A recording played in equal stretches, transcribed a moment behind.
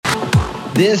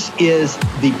This is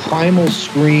the primal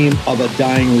scream of a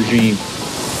dying regime.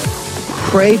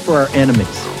 Pray for our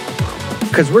enemies,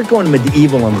 because we're going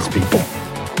medieval on these people.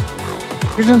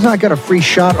 You're just not got a free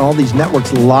shot on all these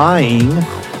networks lying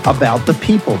about the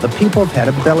people. The people have had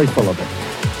a belly full of it.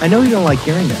 I know you don't like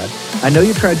hearing that. I know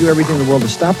you try to do everything in the world to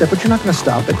stop that, but you're not going to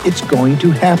stop it. It's going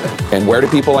to happen. And where do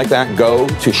people like that go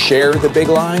to share the big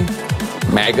lie?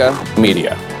 MAGA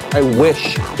media. I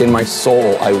wish, in my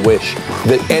soul, I wish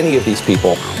that any of these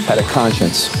people had a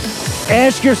conscience.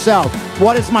 Ask yourself,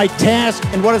 what is my task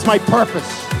and what is my purpose?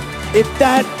 If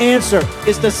that answer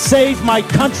is to save my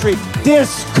country,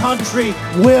 this country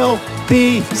will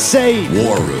be saved.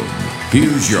 War Room.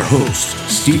 Here's your host,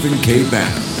 Stephen K.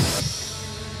 Bannon.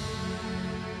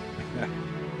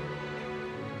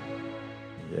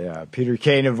 Peter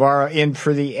K. Navarro in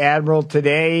for the Admiral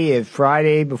today. It's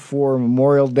Friday before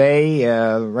Memorial Day,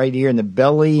 right here in the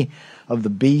belly of the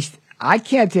beast. I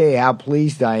can't tell you how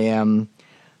pleased I am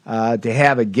to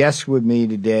have a guest with me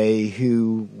today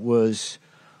who was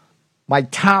my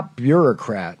top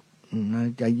bureaucrat.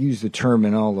 And I use the term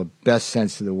in all the best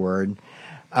sense of the word.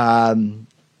 In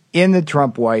the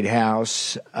Trump White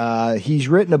House, he's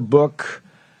written a book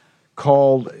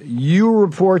called You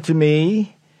Report to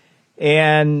Me.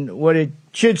 And what it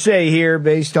should say here,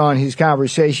 based on his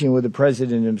conversation with the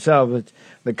president himself,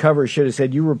 the cover should have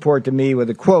said, "You report to me," with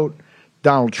a quote,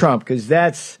 Donald Trump, because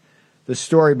that's the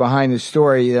story behind the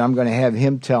story that I'm going to have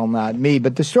him tell, not me.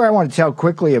 But the story I want to tell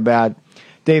quickly about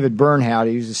David Bernhardt.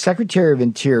 He was the Secretary of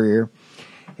Interior.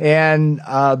 And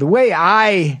the way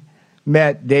I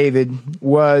met David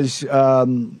was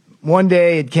one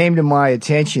day it came to my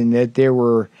attention that there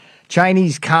were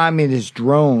Chinese communist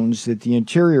drones that the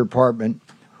Interior Department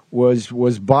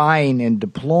was buying and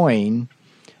deploying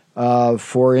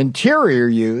for interior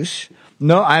use.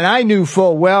 No, and I knew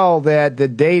full well that the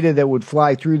data that would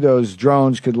fly through those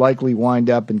drones could likely wind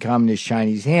up in communist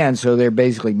Chinese hands. So they're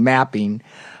basically mapping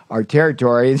our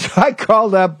territory. And so I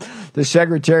called up the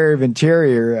Secretary of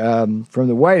Interior from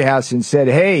the White House and said,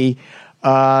 "Hey,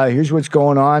 here's what's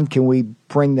going on. Can we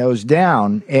bring those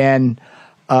down?" And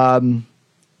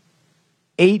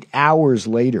 8 hours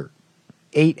later.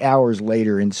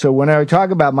 And so when I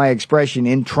talk about my expression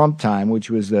 "in Trump time,"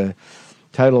 which was the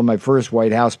title of my first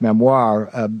White House memoir,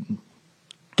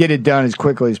 get it done as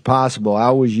quickly as possible, I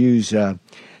always use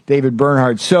David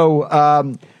Bernhardt.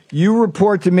 So you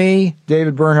report to me,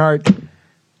 David Bernhardt.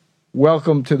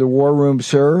 Welcome to the War Room,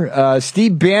 sir.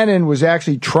 Steve Bannon was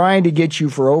actually trying to get you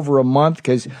for over a month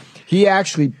because he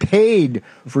actually paid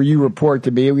for You Report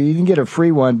to Me. You didn't get a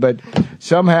free one, but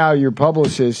somehow your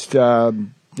publicist,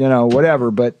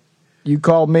 whatever. But you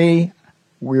called me.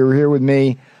 We were here with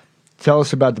me. Tell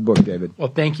us about the book, David.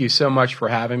 Well, thank you so much for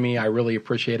having me. I really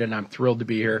appreciate it, and I'm thrilled to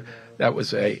be here. That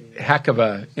was a heck of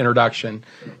an introduction.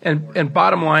 And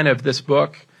bottom line of this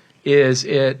book is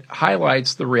it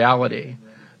highlights the reality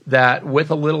that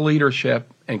with a little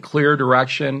leadership and clear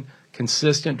direction,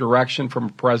 consistent direction from a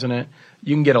president,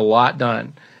 you can get a lot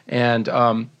done. And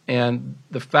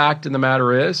the fact of the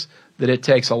matter is that it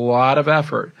takes a lot of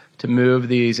effort to move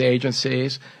these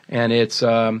agencies, and it's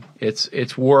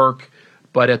work.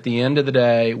 But at the end of the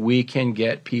day, we can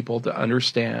get people to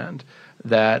understand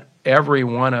that every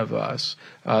one of us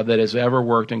that has ever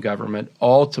worked in government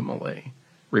ultimately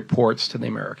reports to the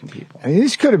American people. I mean,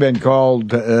 this could have been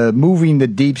called moving the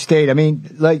deep state. I mean,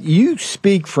 like, you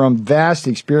speak from vast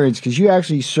experience because you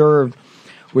actually served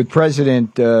with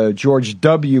President George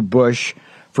W. Bush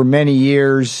for many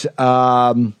years.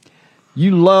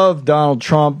 You love Donald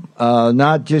Trump,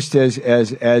 not just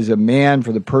as a man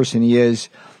for the person he is,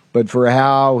 but for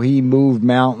how he moved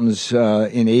mountains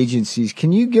in agencies.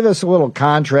 Can you give us a little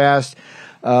contrast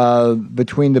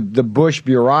between the Bush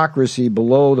bureaucracy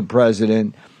below the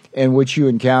president and what you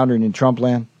encountered in Trump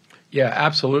land? Yeah,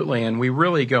 absolutely. And I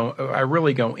really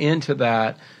go into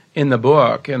that in the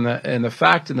book. And the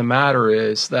fact of the matter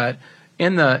is that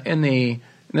and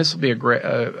this will be a great,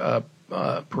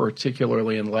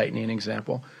 particularly enlightening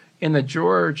example. In the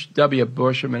George W.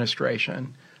 Bush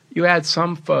administration, you had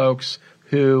some folks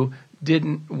who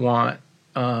weren't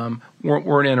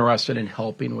interested in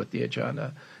helping with the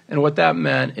agenda. And what that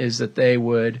meant is that they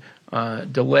would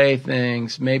delay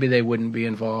things, maybe they wouldn't be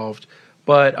involved,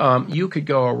 but you could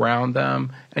go around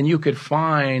them and you could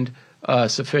find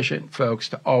sufficient folks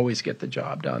to always get the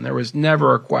job done. There was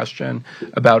never a question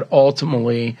about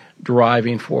ultimately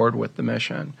driving forward with the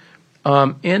mission.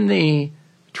 In the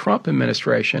Trump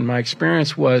administration, my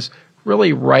experience was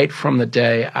really right from the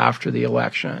day after the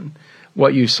election.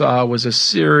 What you saw was a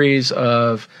series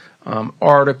of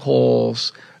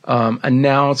articles,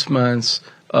 announcements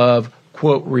of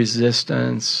quote,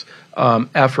 resistance,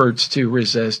 efforts to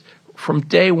resist from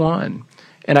day one.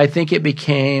 And I think it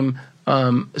became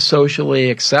socially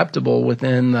acceptable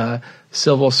within the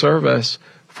civil service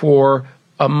for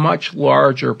a much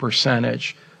larger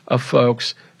percentage of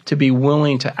folks to be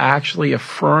willing to actually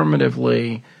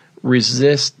affirmatively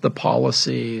resist the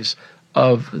policies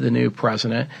of the new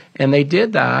president. And they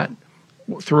did that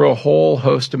through a whole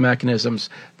host of mechanisms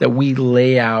that we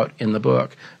lay out in the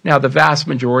book. Now, the vast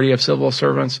majority of civil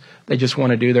servants, they just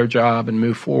want to do their job and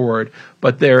move forward.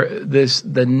 But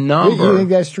the number. You think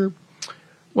that's true?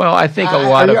 Well, I think a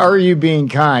lot of. Are you being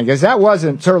kind? Because that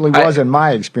certainly wasn't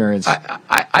my experience.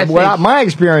 I think my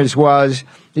experience was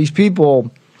these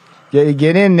people. They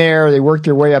get in there, they work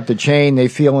their way up the chain, they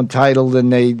feel entitled,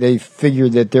 and they figure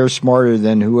that they're smarter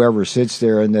than whoever sits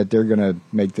there and that they're going to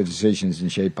make the decisions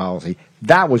and shape policy.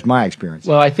 That was my experience.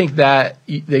 Well, I think that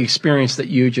the experience that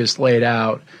you just laid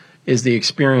out is the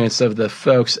experience of the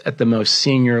folks at the most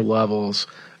senior levels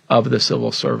of the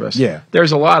civil service. Yeah.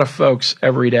 There's a lot of folks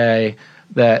every day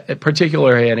that,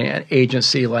 particularly at an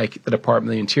agency like the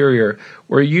Department of the Interior,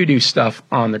 where you do stuff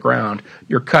on the ground,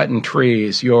 you're cutting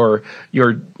trees, you're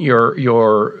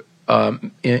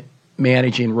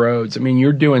managing roads. I mean,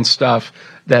 you're doing stuff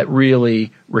that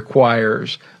really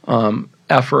requires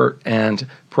effort and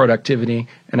productivity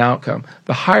and outcome.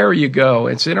 The higher you go,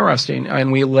 it's interesting,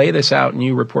 and we lay this out and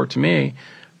you report to me,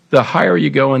 the higher you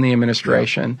go in the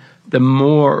administration, the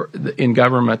more in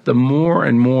government, the more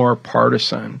and more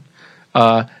partisan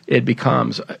it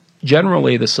becomes.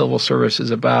 Generally, the civil service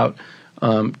is about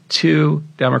 2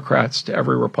 Democrats to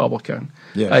every Republican.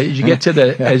 Yes. As you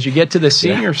get to the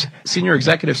senior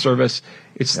executive service,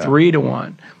 it's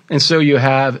 3-1, and so you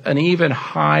have an even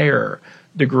higher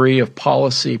degree of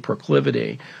policy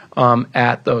proclivity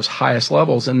at those highest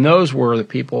levels, and those were the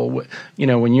people.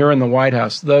 When you're in the White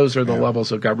House, those are the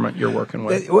levels of government you're working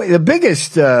with.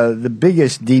 The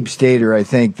biggest deep stater, I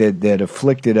think, that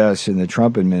afflicted us in the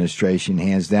Trump administration,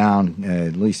 hands down,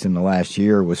 at least in the last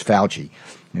year, was Fauci.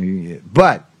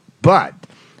 But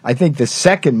I think the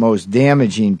second most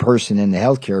damaging person in the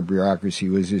healthcare bureaucracy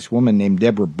was this woman named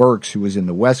Deborah Birx, who was in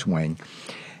the West Wing,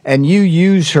 and you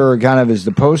use her kind of as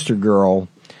the poster girl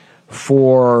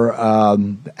for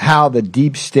how the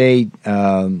deep state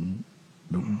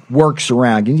works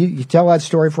around. Can you tell that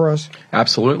story for us?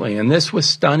 Absolutely. And this was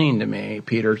stunning to me,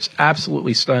 Peter. It's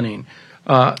absolutely stunning.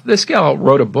 This gal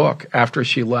wrote a book after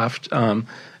she left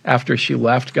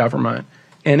government.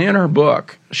 And in her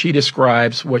book, she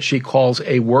describes what she calls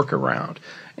a workaround.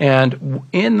 And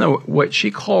what she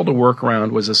called a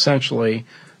workaround was essentially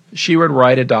she would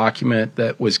write a document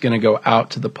that was going to go out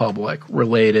to the public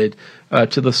related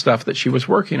to the stuff that she was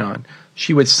working on.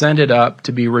 She would send it up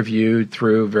to be reviewed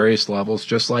through various levels,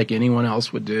 just like anyone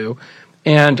else would do.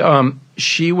 And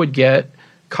she would get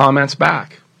comments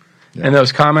back. Yeah. And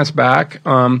those comments back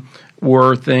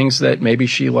were things that maybe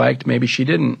she liked, maybe she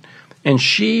didn't. And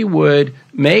she would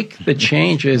make the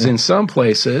changes in some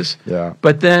places,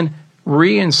 but then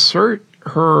reinsert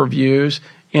her views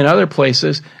in other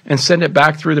places and send it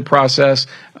back through the process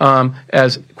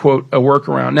as, quote, a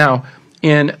workaround. Now,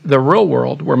 in the real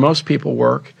world where most people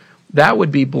work, that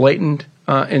would be blatant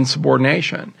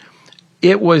insubordination.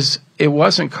 It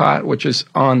wasn't caught, which is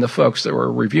on the folks that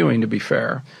were reviewing, to be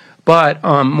fair. But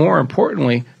more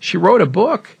importantly, she wrote a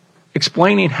book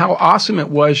explaining how awesome it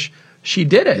was she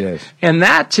did it. Yes. And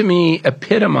that, to me,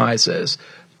 epitomizes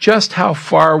just how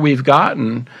far we've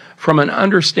gotten from an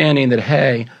understanding that,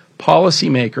 hey,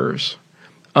 policymakers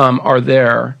are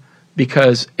there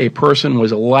because a person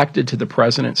was elected to the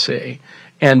presidency,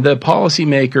 and the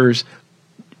policymakers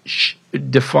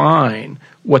define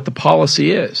what the policy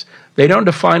is. They don't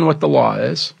define what the law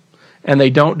is, and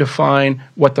they don't define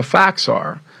what the facts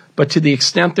are. But to the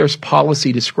extent there's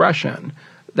policy discretion,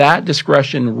 that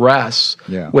discretion rests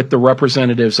with the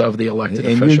representatives of the elected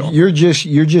official. You're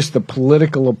just the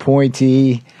political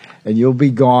appointee, and you'll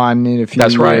be gone in a few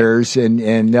years, right.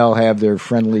 and they'll have their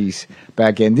friendlies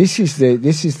back in. This is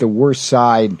the worst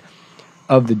side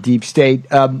of the deep state.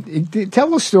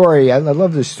 Tell a story. I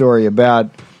love this story about,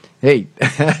 hey,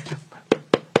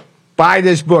 buy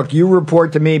this book. You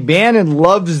report to me. Bannon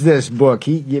loves this book.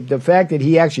 The fact that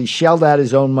he actually shelled out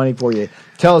his own money for you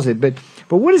tells it. But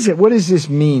what is it? What does this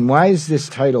mean? Why is this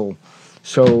title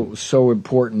so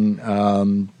important,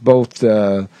 both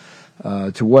to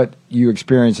what you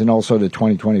experience and also to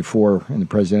 2024 in the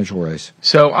presidential race?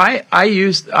 So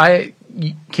I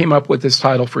came up with this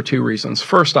title for 2 reasons.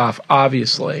 First off,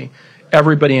 obviously,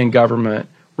 everybody in government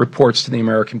reports to the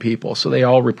American people, so they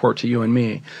all report to you and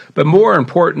me. But more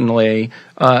importantly,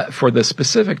 for the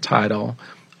specific title,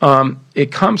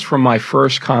 It comes from my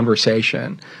first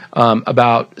conversation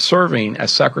about serving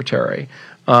as secretary.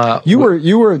 You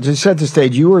were to set the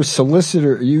stage. You were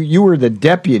solicitor. You were the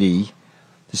deputy,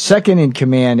 the second in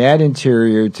command at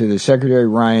Interior to the Secretary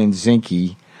Ryan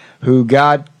Zinke, who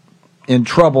got in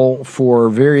trouble for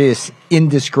various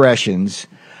indiscretions.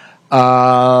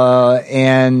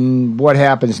 And what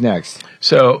happens next?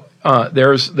 So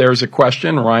there's a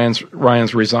question.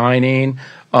 Ryan's resigning,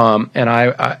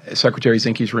 and Secretary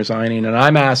Zinke's resigning, and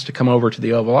I'm asked to come over to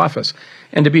the Oval Office.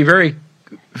 And to be very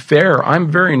fair,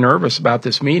 I'm very nervous about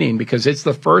this meeting because it's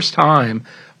the first time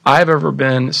I've ever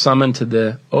been summoned to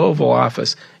the Oval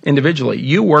Office individually.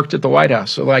 You worked at the White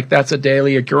House, so that's a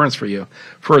daily occurrence for you.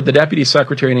 For the Deputy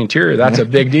Secretary of the Interior, that's a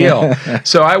big deal.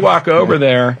 So I walk over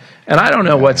there, and I don't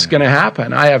know what's going to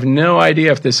happen. I have no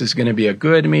idea if this is going to be a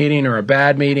good meeting or a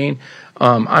bad meeting.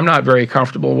 I'm not very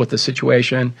comfortable with the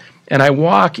situation. And I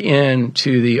walk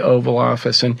into the Oval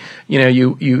Office, and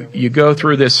you go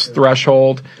through this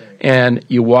threshold, and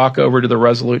you walk over to the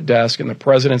Resolute desk, and the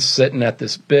president's sitting at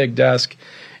this big desk.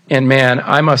 And man,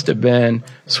 I must have been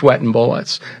sweating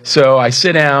bullets. So I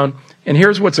sit down, and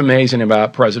here's what's amazing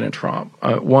about President Trump,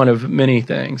 one of many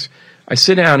things. I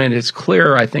sit down, and it's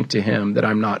clear, I think, to him that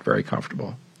I'm not very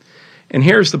comfortable. And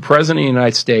here's the President of the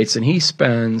United States, and he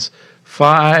spends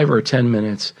 5 or 10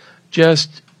 minutes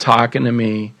just talking to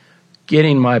me,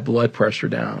 getting my blood pressure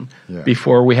down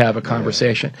before we have a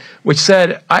conversation, which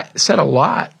said a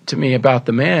lot to me about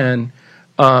the man,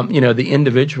 the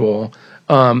individual,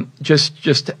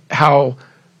 just how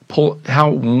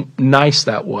nice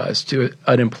that was to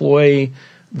an employee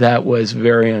that was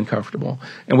very uncomfortable.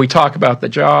 And we talk about the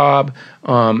job.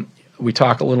 We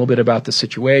talk a little bit about the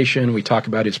situation. We talk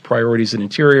about his priorities in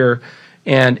Interior.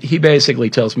 And he basically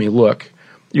tells me, look,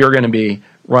 you're going to be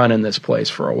running this place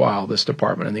for a while, this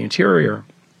Department of the Interior.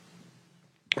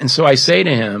 And so I say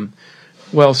to him,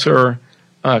 well, sir,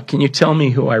 can you tell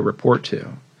me who I report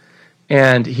to?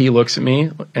 And he looks at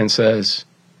me and says,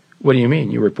 what do you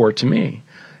mean? You report to me?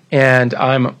 And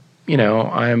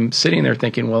I'm sitting there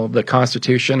thinking, well, the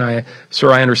Constitution, I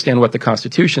understand what the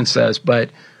Constitution says, but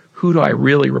who do I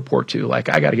really report to? I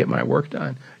got to get my work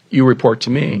done. You report to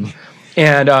me.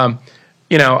 And,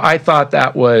 I thought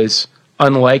that was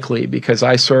unlikely because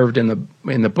I served in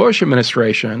the Bush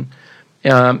administration,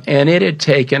 and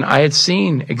I had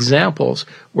seen examples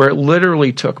where it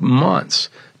literally took months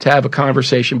to have a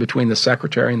conversation between the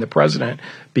secretary and the president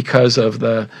because of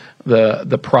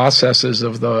the processes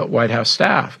of the White House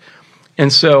staff.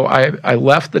 And so I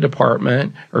left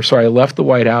the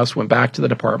White House, went back to the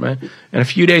department, and a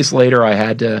few days later I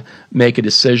had to make a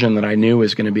decision that I knew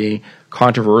was going to be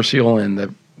controversial and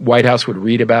the White House would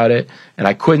read about it, and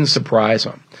I couldn't surprise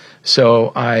them.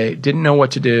 So I didn't know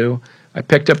what to do. I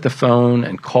picked up the phone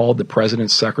and called the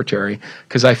president's secretary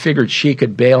because I figured she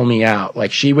could bail me out.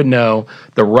 She would know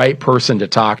the right person to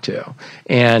talk to.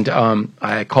 And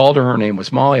I called her. Her name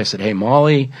was Molly. I said, hey,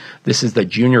 Molly, this is the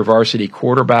junior varsity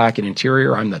quarterback in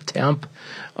Interior. I'm the temp.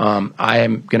 I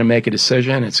am going to make a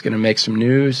decision. It's going to make some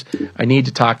news. I need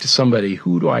to talk to somebody.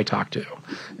 Who do I talk to?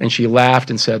 And she laughed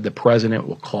and said, the president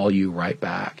will call you right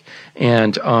back.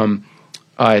 And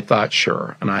I thought,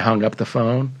 sure. And I hung up the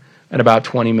phone. In about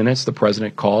 20 minutes, the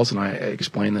president calls, and I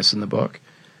explain this in the book.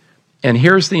 And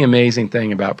here's the amazing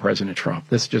thing about President Trump.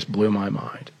 This just blew my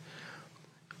mind.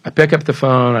 I pick up the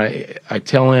phone. I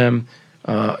tell him,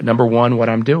 number one, what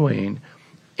I'm doing.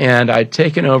 And I'd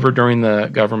taken over during the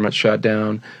government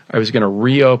shutdown. I was going to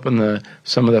reopen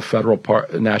some of the federal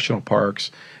national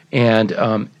parks. And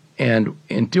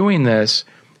in doing this,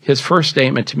 his first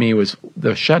statement to me was,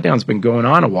 the shutdown's been going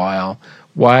on a while.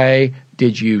 Why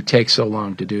did you take so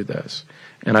long to do this?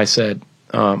 And I said,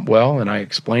 and I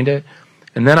explained it.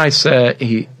 And then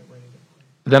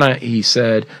he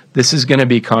said, this is going to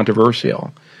be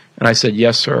controversial. And I said,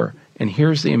 yes, sir. And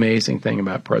here's the amazing thing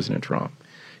about President Trump.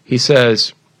 He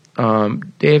says,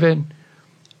 David,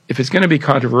 if it's going to be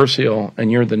controversial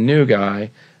and you're the new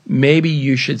guy, maybe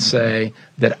you should say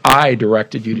that I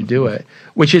directed you to do it,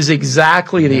 which is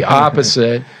exactly the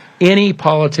opposite any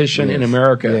politician in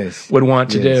America would want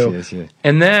to do. Yes.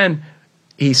 And then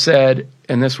he said,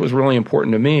 and this was really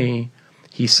important to me,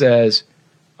 he says,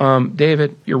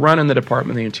 David, you're running the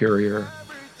Department of the Interior.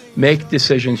 Make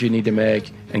decisions you need to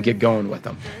make and get going with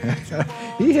them.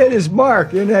 He hit his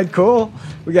mark. Isn't that cool?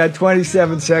 We got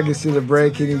 27 seconds to the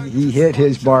break, and he hit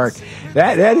his mark.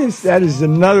 That is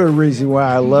another reason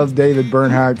why I love David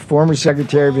Bernhardt, former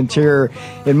Secretary of Interior.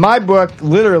 In my book,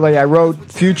 literally, I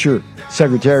wrote future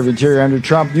Secretary of Interior under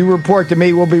Trump. You report to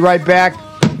me. We'll be right back.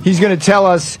 He's going to tell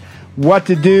us what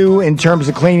to do in terms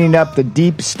of cleaning up the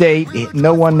deep state.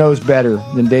 No one knows better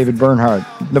than David Bernhardt.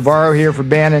 Navarro here for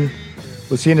Bannon.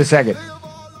 We'll see you in a second.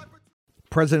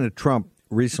 President Trump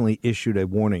recently issued a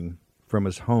warning from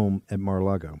his home at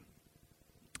Mar-a-Lago.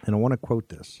 And I want to quote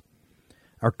this.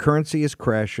 Our currency is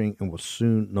crashing and will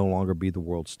soon no longer be the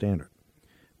world standard,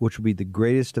 which will be the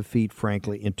greatest defeat,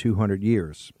 frankly, in 200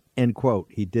 years. End quote.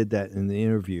 He did that in the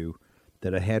interview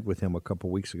that I had with him a couple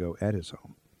weeks ago at his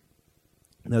home.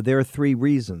 Now, there are three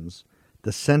reasons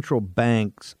the central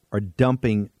banks are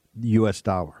dumping the U.S.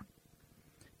 dollar.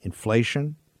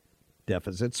 Inflation,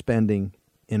 deficit spending,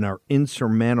 and our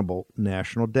insurmountable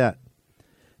national debt.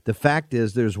 The fact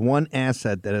is there's one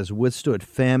asset that has withstood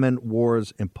famine,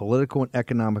 wars, and political and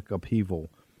economic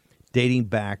upheaval dating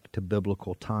back to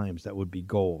biblical times. That would be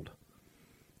gold.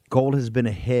 Gold has been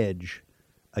a hedge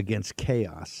against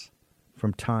chaos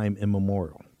from time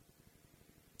immemorial.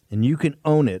 And you can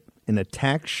own it in a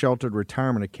tax-sheltered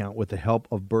retirement account with the help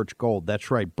of Birch Gold.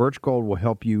 That's right. Birch Gold will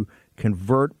help you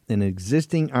convert an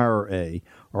existing IRA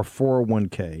or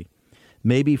 401k,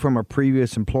 maybe from a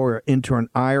previous employer, into an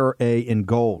IRA in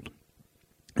gold.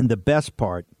 And the best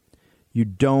part, you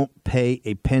don't pay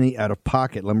a penny out of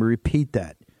pocket. Let me repeat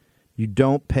that. You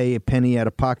don't pay a penny out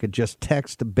of pocket. Just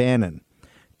text Bannon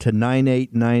to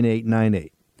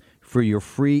 989898 for your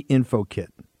free info kit.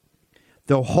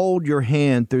 They'll hold your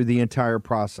hand through the entire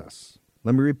process.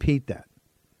 Let me repeat that.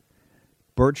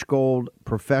 Birch Gold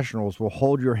professionals will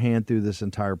hold your hand through this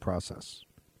entire process.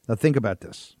 Now think about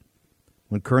this.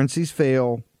 When currencies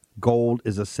fail, gold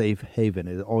is a safe haven.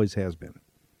 It always has been.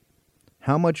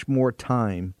 How much more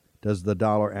time does the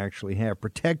dollar actually have?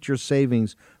 Protect your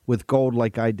savings with gold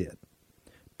like I did.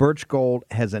 Birch Gold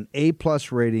has an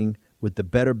A-plus rating with the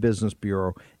Better Business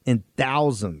Bureau and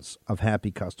thousands of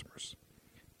happy customers.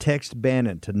 Text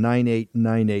Bannon to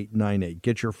 989898.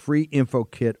 Get your free info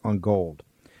kit on gold.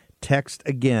 Text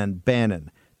again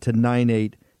Bannon to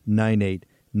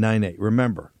 989898.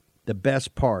 Remember, the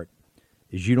best part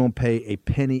is you don't pay a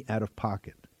penny out of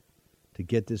pocket to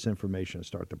get this information and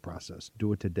start the process.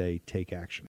 Do it today. Take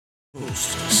action.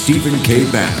 Stephen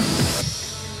K. Bannon.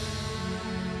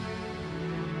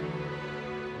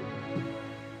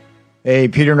 Hey,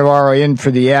 Peter Navarro in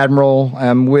for the Admiral.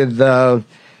 I'm with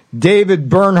David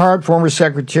Bernhardt, former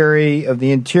Secretary of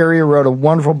the Interior, wrote a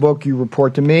wonderful book, You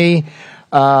Report to Me.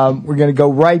 We're going to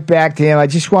go right back to him. I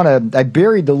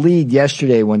buried the lead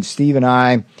yesterday when Steve and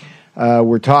I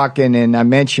were talking, and I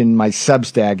mentioned my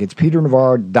Substack. It's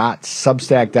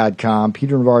peternavarro.substack.com,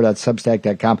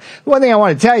 peternavarro.substack.com. The one thing I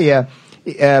want to tell you,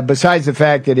 besides the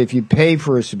fact that if you pay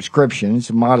for a subscription, it's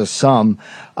a modest sum,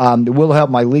 it will help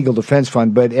my legal defense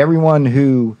fund, but everyone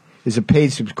who is a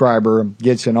paid subscriber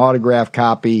gets an autographed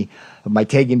copy of my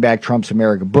Taking Back Trump's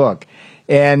America book.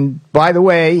 And by the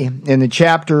way, in the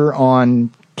chapter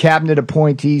on cabinet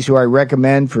appointees who I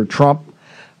recommend for Trump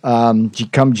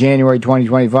come January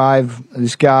 2025,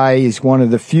 this guy is one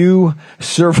of the few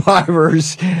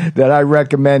survivors that I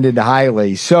recommended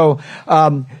highly. So,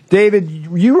 David,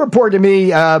 you report to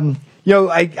me,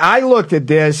 I looked at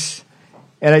this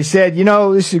and I said,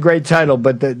 this is a great title,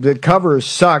 but the cover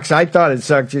sucks. I thought it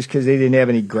sucked just because they didn't have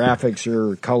any graphics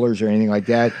or colors or anything like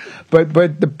that. But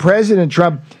the President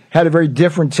Trump had a very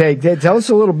different take. Tell us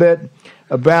a little bit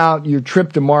about your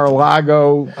trip to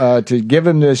Mar-a-Lago to give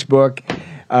him this book,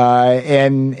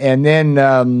 and then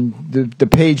the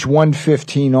page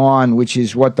 115 on, which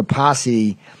is what the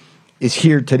posse is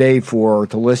here today to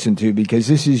listen to, because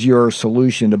this is your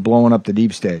solution to blowing up the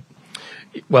deep state.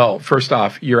 Well, first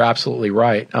off, you're absolutely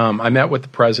right. I met with the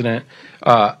president.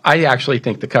 I actually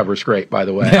think the cover's great, by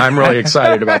the way. I'm really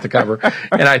excited about the cover.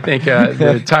 And I think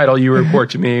the title, You Report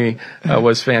to Me,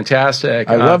 was fantastic.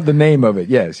 I love the name of it,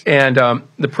 yes. And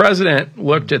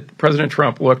President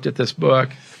Trump looked at this book,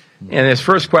 and his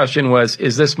first question was,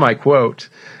 is this my quote?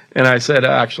 And I said,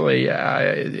 actually,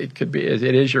 it could be, it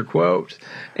is your quote.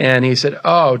 And he said,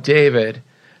 oh, David,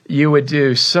 you would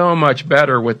do so much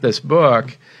better with this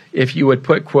book if you would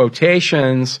put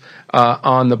quotations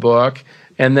on the book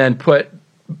and then put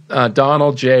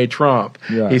Donald J. Trump.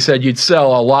 Yeah. He said you'd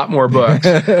sell a lot more books.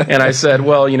 And I said,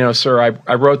 well, sir,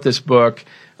 I wrote this book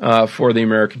for the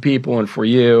American people and for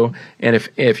you. And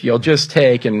if you'll just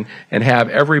take and have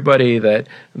everybody that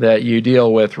that you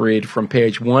deal with, Reed, from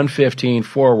page 115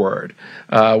 forward,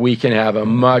 we can have a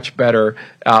much better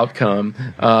outcome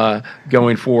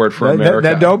going forward for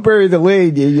America. Now, don't bury the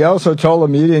lead. You also told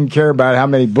him you didn't care about how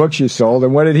many books you sold,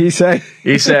 and what did he say?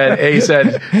 He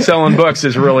said selling books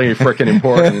is really freaking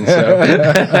important. So.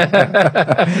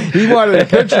 He wanted a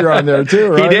picture on there too,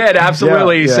 right? He did,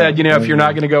 absolutely. Yeah, he said, if you're okay.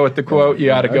 not going to go with the quote,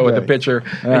 you ought to go with the picture,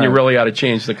 and you really ought to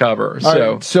change the cover.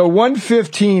 So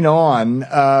 115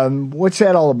 on, what's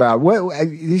that all about?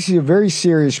 This is a very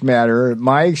serious matter.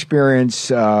 My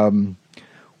experience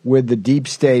with the deep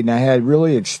state, and I had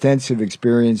really extensive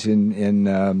experience in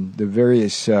the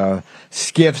various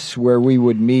skiffs where we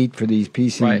would meet for these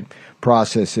PCC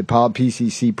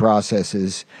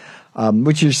processes,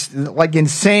 which is like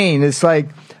insane. It's like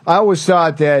I always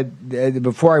thought that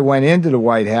before I went into the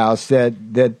White House that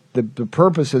the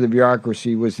purpose of the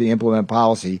bureaucracy was to implement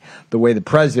policy the way the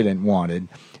president wanted,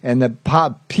 and the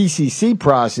PCC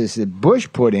process that Bush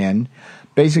put in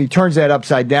basically turns that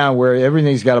upside down, where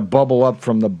everything's got to bubble up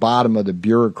from the bottom of the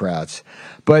bureaucrats.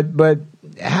 But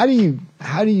how do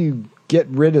you get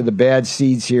rid of the bad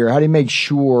seeds here? How do you make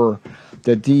sure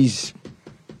that these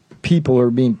people who are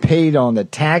being paid on the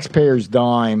taxpayer's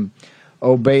dime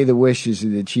obey the wishes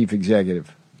of the chief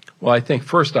executive? Well, I think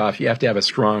first off, you have to have a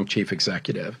strong chief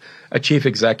executive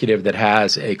that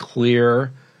has a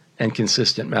clear and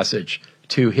consistent message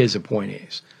to his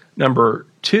appointees. Number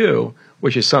two,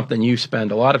 which is something you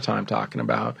spend a lot of time talking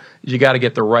about, is you got to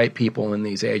get the right people in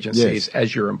these agencies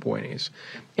as your appointees.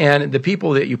 And the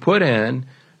people that you put in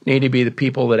need to be the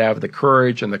people that have the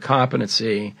courage and the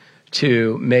competency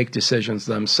to make decisions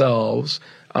themselves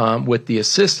with the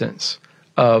assistance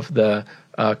of the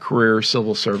career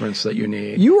civil servants that you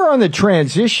need. You were on the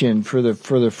transition for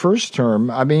the first term.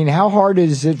 I mean, how hard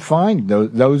is it to find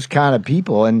those kind of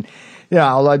people? And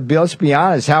let's be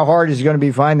honest, how hard is it going to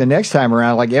be find the next time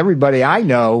around? Like everybody I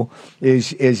know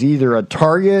is either a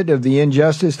target of the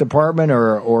Injustice Department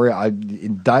or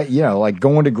like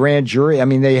going to grand jury. I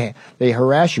mean, they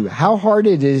harass you. How hard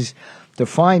it is to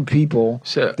find people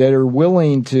that are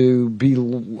willing to be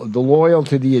loyal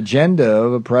to the agenda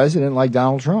of a president like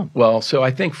Donald Trump? Well, so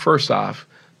I think first off,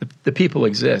 the people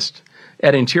exist.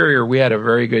 At Interior, we had a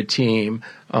very good team,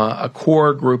 a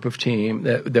core group of team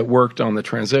that worked on the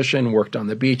transition, worked on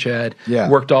the beachhead,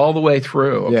 worked all the way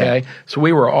through. Okay, so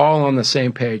we were all on the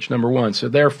same page. Number one, so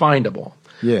they're findable.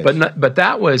 Yes. But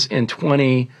that was in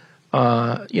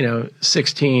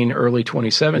 2016, early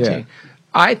 2017. Yeah.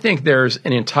 I think there's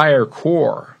an entire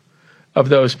core of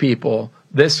those people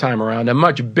this time around, a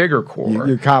much bigger core.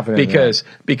 You're confident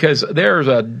because there's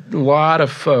a lot of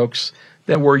folks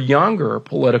that were younger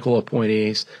political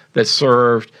appointees that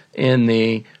served in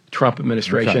the Trump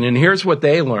administration. Okay. And here's what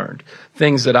they learned,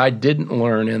 things that I didn't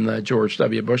learn in the George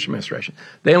W. Bush administration.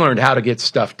 They learned how to get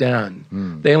stuff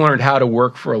done. They learned how to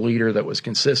work for a leader that was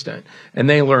consistent. And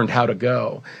they learned how to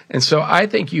go. And so I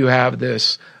think you have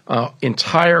this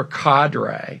entire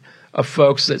cadre of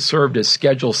folks that served as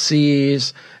Schedule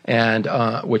Cs, and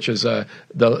which is the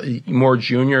more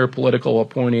junior political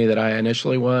appointee that I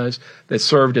initially was, that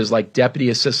served as like deputy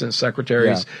assistant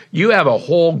secretaries. Yeah. You have a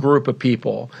whole group of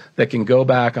people that can go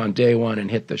back on day one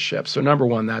and hit the ship. So number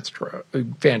one, that's true,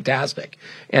 fantastic,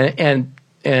 and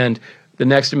the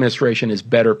next administration is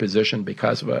better positioned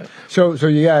because of it. So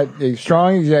you got a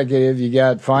strong executive, you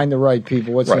got find the right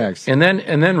people. What's next? And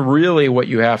then really what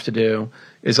you have to do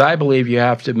is I believe you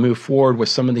have to move forward with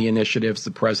some of the initiatives the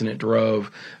president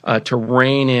drove to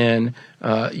rein in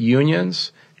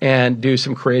unions and do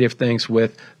some creative things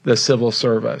with the civil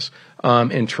service.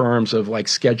 In terms of like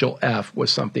Schedule F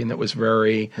was something that was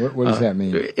very... What does that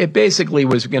mean? It basically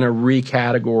was going to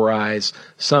recategorize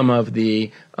some of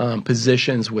the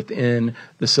positions within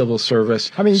the civil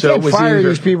service. I mean, you can't fire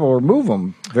these people or move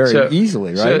them very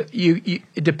easily, right? So you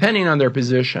depending on their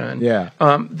position. Yeah.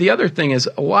 The other thing is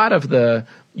a lot of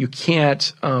you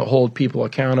can't hold people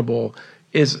accountable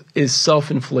is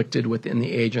self-inflicted within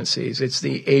the agencies. It's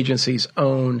the agency's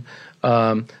own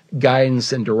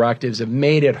guidance and directives have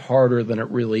made it harder than it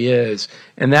really is,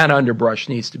 and that underbrush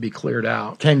needs to be cleared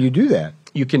out. Can you do that?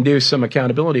 You can do some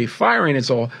accountability. Firing it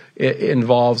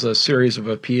involves a series of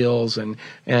appeals, and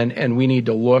we need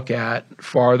to look at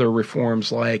farther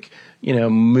reforms like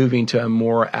moving to a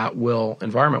more at-will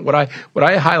environment. What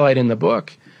I highlight in the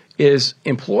book is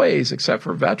employees, except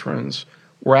for veterans,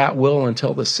 were at will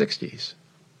until the 60s.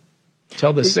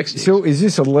 Till the 60s. So is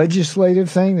this a legislative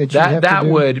thing that you have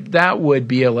to do? That would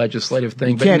be a legislative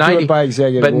thing. You can't do it by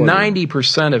executive order. But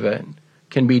 90% of it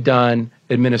can be done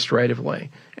administratively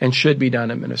and should be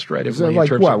done administratively. So like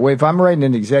what? If I'm writing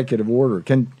an executive order,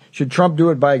 Should Trump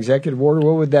do it by executive order?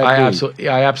 What would that be?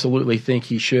 I absolutely think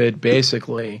he should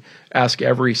basically ask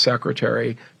every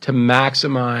secretary to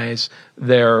maximize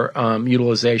their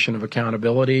utilization of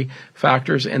accountability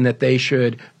factors, and that they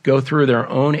should go through their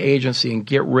own agency and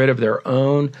get rid of their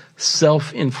own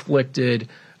self-inflicted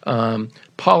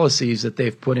policies that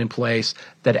they've put in place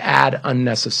that add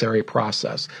unnecessary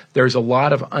process. There's a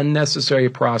lot of unnecessary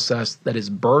process that has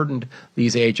burdened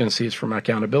these agencies from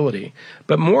accountability.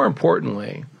 But more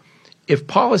importantly, if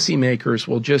policymakers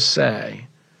will just say,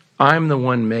 I'm the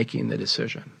one making the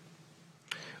decision.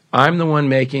 I'm the one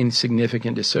making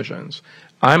significant decisions.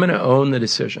 I'm going to own the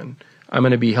decision. I'm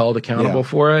going to be held accountable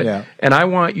for it. Yeah. And I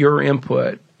want your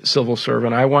input, civil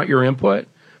servant. I want your input.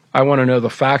 I want to know the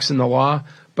facts and the law,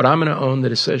 but I'm going to own the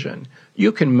decision.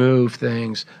 You can move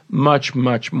things much,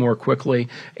 much more quickly.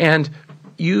 And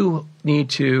you need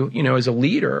to, as a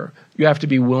leader, you have to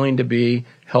be willing to be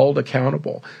held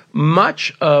accountable.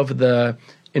 Much of the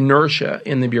inertia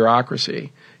in the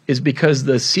bureaucracy is because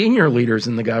the senior leaders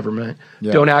in the government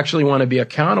don't actually want to be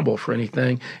accountable for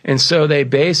anything. And so they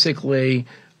basically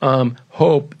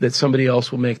hope that somebody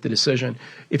else will make the decision.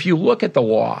 If you look at the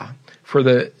law, for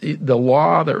the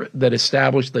law that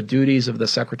established the duties of the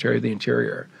Secretary of the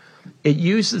Interior, it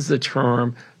uses the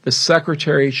term, the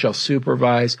Secretary shall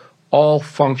supervise all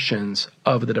functions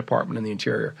of the Department of the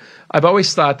Interior. I've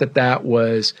always thought that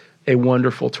was a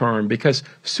wonderful term, because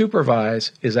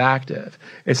supervise is active.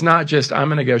 It's not just I'm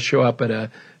going to go show up at a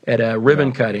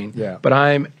ribbon cutting, but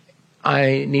I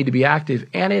need to be active,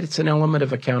 and it's an element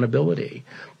of accountability.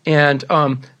 And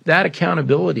that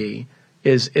accountability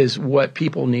is what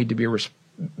people need to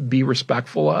be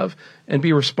respectful of and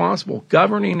be responsible.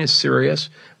 Governing is serious.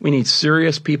 We need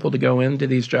serious people to go into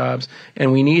these jobs,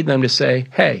 and we need them to say,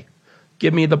 hey,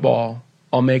 give me the ball.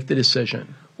 I'll make the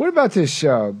decision. What about this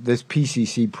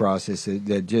PCC process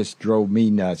that just drove me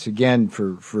nuts? Again,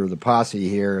 for the posse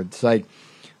here, it's like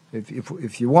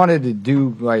if you wanted to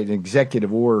do like an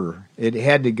executive order, it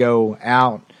had to go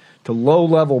out to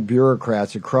low-level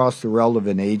bureaucrats across the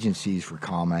relevant agencies for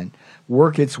comment,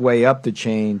 work its way up the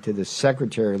chain to the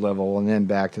secretary level, and then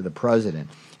back to the president.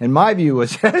 And my view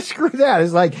was, screw that.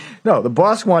 It's like, no, the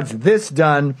boss wants this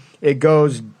done. It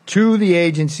goes to the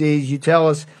agencies. You tell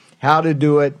us how to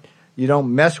do it. You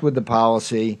don't mess with the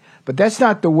policy. But that's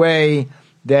not the way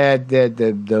that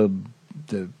the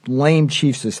lame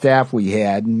chiefs of staff we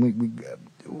had.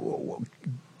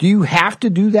 Do you have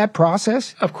to do that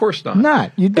process? Of course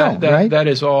not. You don't, right? That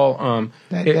is all.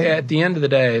 At the end of the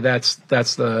day, that's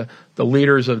the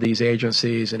leaders of these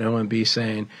agencies and OMB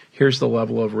saying, here's the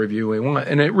level of review we want.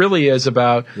 And it really is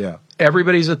about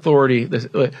everybody's authority.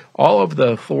 All of the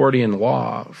authority in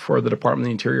law for the Department of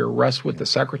the Interior rests with the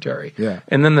Secretary.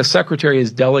 And then the Secretary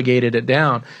has delegated it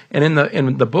down. And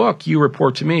in the book you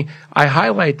report to me, I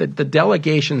highlight that the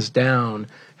delegations down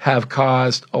have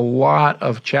caused a lot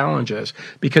of challenges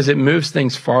because it moves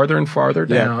things farther and farther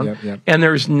down. And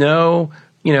there's no,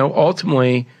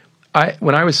 ultimately,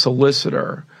 when I was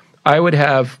solicitor, I would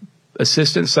have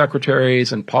assistant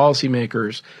secretaries and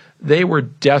policymakers. They were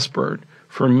desperate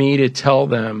for me to tell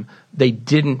them they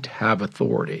didn't have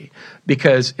authority.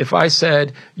 Because if I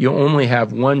said you only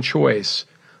have one choice,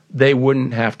 they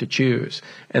wouldn't have to choose.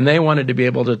 And they wanted to be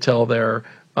able to tell a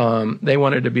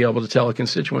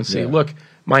constituency, look,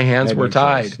 my hands were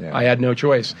tied. I had no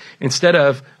choice. Instead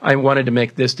of, I wanted to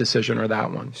make this decision or that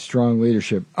one. Strong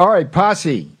leadership. All right,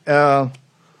 Posse,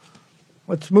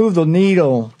 let's move the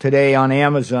needle today on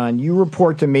Amazon. You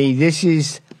report to me this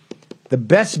is the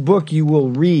best book you will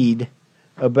read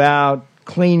about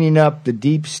cleaning up the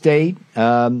deep state.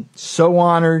 So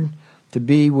honored to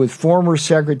be with former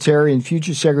Secretary and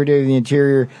future Secretary of the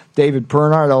Interior, David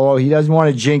Bernhardt, although he doesn't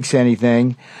want to jinx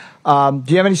anything. Do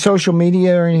you have any social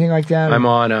media or anything like that? I'm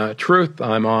on Truth.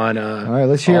 I'm on all right,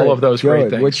 let's hear all of those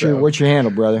great things. What's your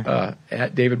handle, brother?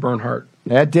 At David Bernhardt.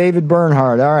 At David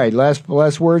Bernhardt. All right,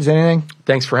 last words, anything?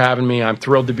 Thanks for having me. I'm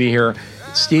thrilled to be here.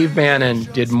 Steve Bannon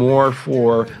did more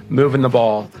for moving the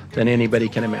ball than anybody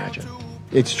can imagine.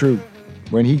 It's true.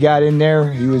 When he got in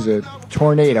there, he was a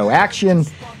tornado. Action,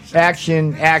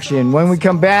 action, action. When we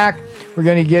come back, we're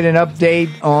going to get an update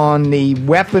on the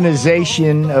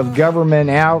weaponization of government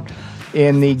out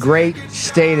in the great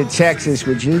state of Texas,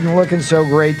 which isn't looking so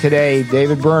great today.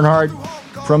 David Bernhardt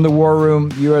from the War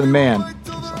Room, you are the man.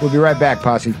 We'll be right back,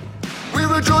 Posse. We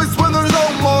rejoice when there's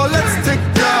no more. Let's take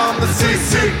down the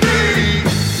CCP.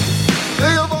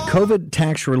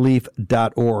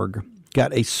 COVIDtaxrelief.org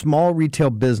got a small retail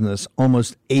business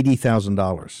almost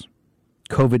 $80,000.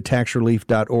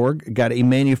 COVIDtaxrelief.org got a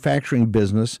manufacturing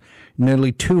business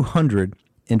nearly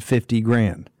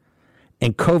 $250,000.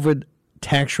 And COVID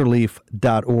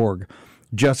covidtaxrelief.org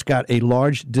just got a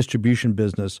large distribution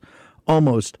business,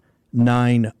 almost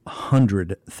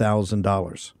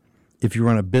 $900,000. If you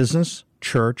run a business,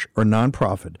 church, or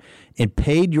nonprofit and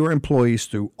paid your employees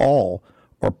through all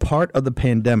or part of the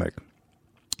pandemic,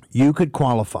 you could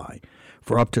qualify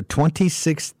for up to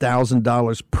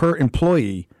 $26,000 per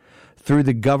employee through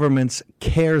the government's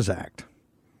CARES Act.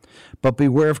 But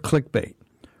beware of clickbait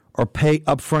or pay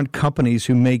upfront companies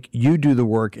who make you do the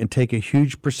work and take a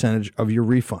huge percentage of your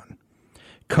refund.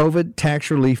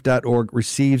 covidtaxrelief.org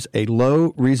receives a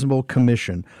low, reasonable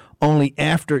commission only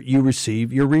after you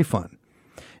receive your refund.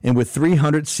 And with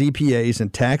 300 CPAs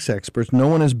and tax experts, no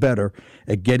one is better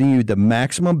at getting you the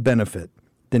maximum benefit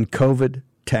than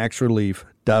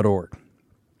covidtaxrelief.org.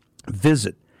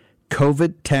 Visit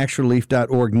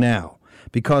covidtaxrelief.org now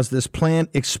because this plan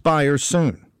expires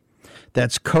soon.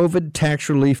 That's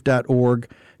covidtaxrelief.org,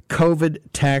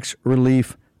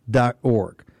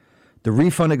 covidtaxrelief.org. The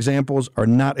refund examples are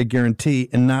not a guarantee,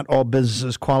 and not all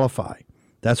businesses qualify.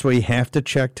 That's why you have to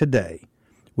check today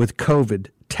with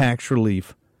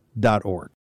covidtaxrelief.org.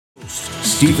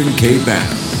 Stephen K.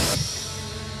 Bannon.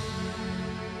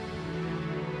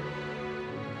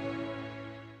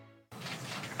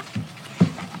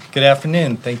 Good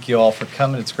afternoon. Thank you all for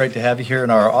coming. It's great to have you here in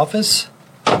our office.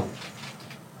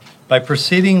 By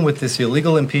proceeding with this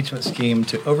illegal impeachment scheme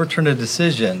to overturn a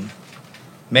decision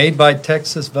made by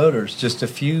Texas voters just a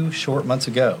few short months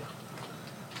ago,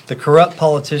 the corrupt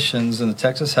politicians in the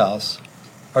Texas House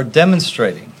are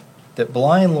demonstrating that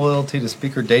blind loyalty to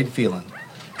Speaker Dade Phelan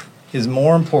is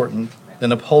more important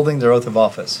than upholding their oath of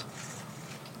office.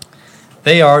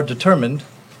 They are determined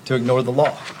to ignore the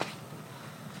law.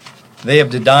 They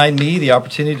have denied me the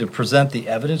opportunity to present the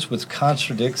evidence which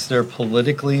contradicts their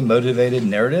politically motivated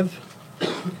narrative,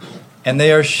 and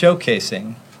they are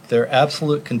showcasing their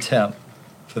absolute contempt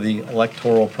for the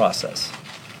electoral process.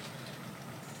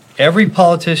 Every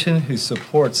politician who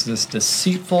supports this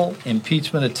deceitful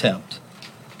impeachment attempt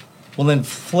will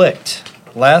inflict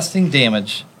lasting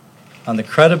damage on the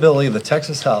credibility of the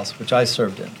Texas House, which I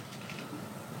served in.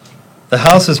 The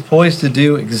House is poised to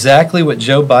do exactly what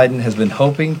Joe Biden has been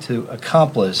hoping to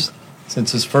accomplish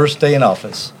since his first day in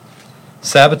office: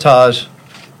 sabotage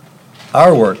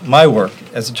our work, my work,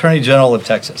 as Attorney General of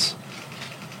Texas.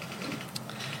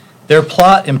 Their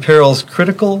plot imperils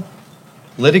critical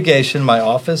litigation my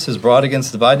office has brought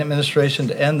against the Biden administration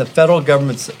to end the federal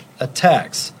government's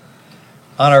attacks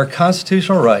on our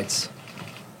constitutional rights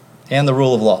and the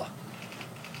rule of law.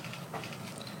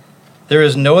 There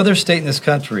is no other state in this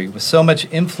country with so much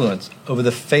influence over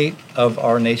the fate of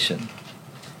our nation.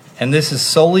 And this is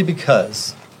solely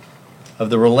because of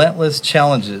the relentless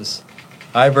challenges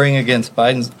I bring against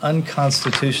Biden's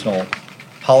unconstitutional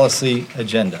policy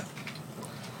agenda.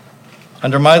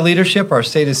 Under my leadership, our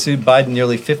state has sued Biden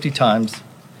nearly 50 times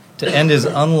to end his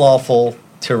unlawful,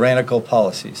 tyrannical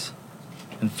policies.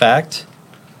 In fact,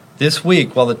 this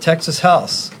week, while the Texas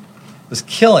House was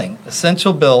killing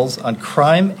essential bills on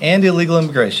crime and illegal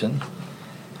immigration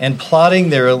and plotting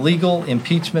their illegal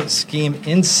impeachment scheme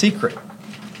in secret,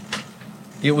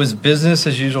 it was business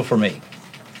as usual for me.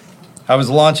 I was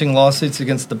launching lawsuits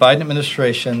against the Biden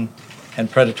administration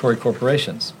and predatory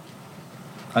corporations.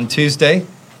 On Tuesday,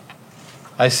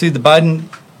 I sued the Biden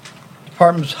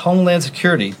Department of Homeland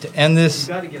Security to end his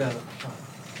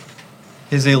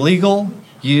illegal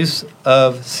use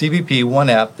of CBP One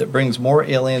app that brings more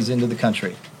aliens into the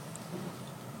country.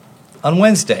 On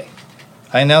Wednesday,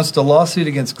 I announced a lawsuit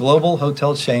against global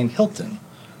hotel chain Hilton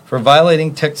for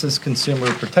violating Texas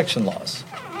consumer protection laws.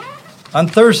 On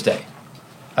Thursday,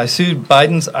 I sued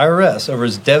Biden's IRS over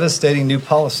his devastating new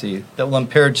policy that will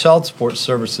impair child support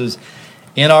services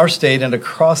in our state and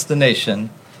across the nation,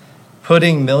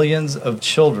 putting millions of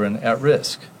children at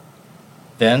risk.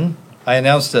 Then I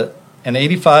announced an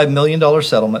 $85 million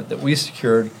settlement that we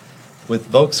secured with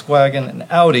Volkswagen and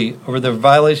Audi over their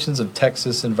violations of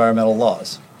Texas environmental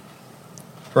laws.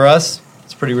 For us,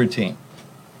 it's pretty routine.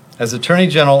 As Attorney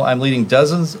General, I'm leading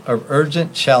dozens of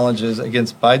urgent challenges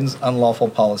against Biden's unlawful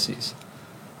policies.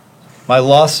 My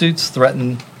lawsuits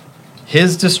threaten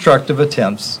his destructive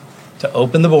attempts to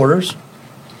open the borders,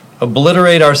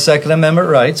 obliterate our Second Amendment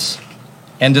rights,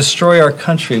 and destroy our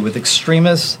country with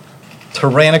extremist,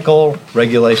 tyrannical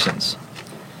regulations.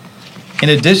 In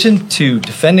addition to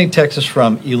defending Texas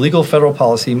from illegal federal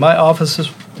policy, my office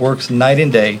works night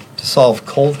and day to solve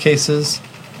cold cases,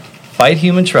 fight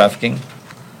human trafficking,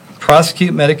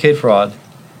 prosecute Medicaid fraud,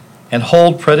 and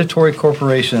hold predatory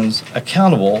corporations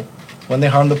accountable when they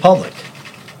harm the public.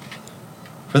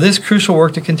 For this crucial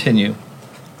work to continue,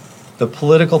 the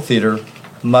political theater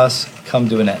must come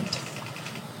to an end.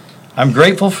 I'm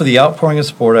grateful for the outpouring of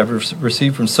support I've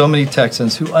received from so many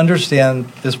Texans who understand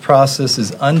this process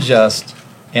is unjust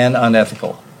and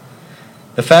unethical.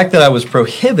 The fact that I was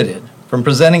prohibited from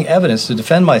presenting evidence to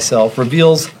defend myself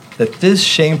reveals that this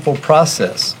shameful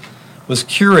process was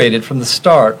curated from the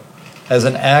start as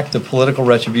an act of political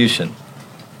retribution.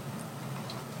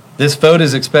 This vote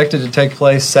is expected to take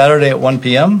place Saturday at 1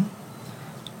 p.m.,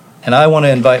 and I want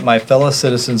to invite my fellow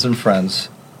citizens and friends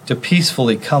to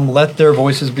peacefully come let their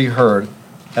voices be heard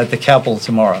at the Capitol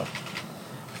tomorrow.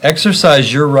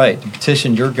 Exercise your right to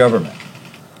petition your government.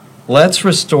 Let's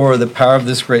restore the power of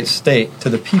this great state to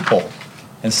the people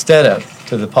instead of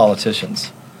to the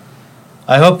politicians.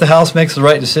 I hope the House makes the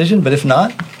right decision, but if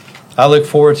not, I look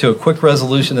forward to a quick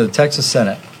resolution of the Texas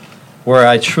Senate where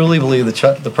I truly believe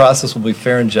the process will be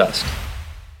fair and just.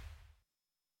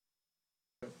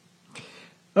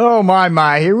 Oh,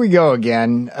 my. Here we go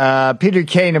again. Peter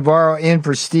K. Navarro in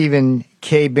for Stephen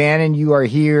K. Bannon. You are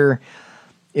here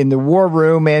in the war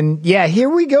room. And, yeah, here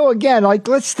we go again. Like,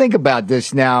 let's think about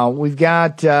this now. We've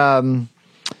got a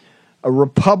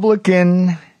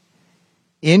Republican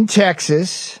in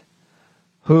Texas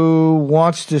who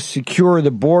wants to secure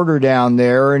the border down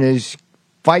there and is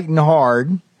fighting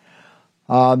hard.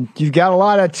 You've got a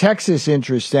lot of Texas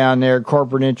interests down there,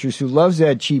 corporate interests, who loves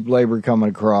that cheap labor coming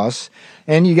across.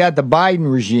 And you got the Biden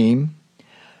regime.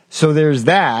 So there's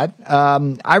that.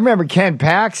 I remember Ken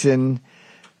Paxton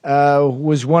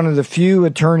was one of the few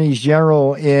attorneys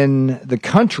general in the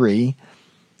country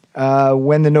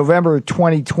when the November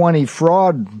 2020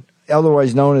 fraud,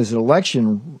 otherwise known as an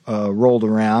election, rolled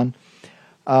around.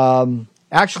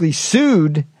 Actually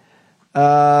sued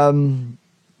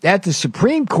at the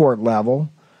Supreme Court level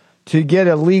to get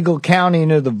a legal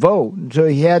counting of the vote. So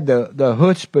he had the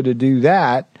chutzpah to do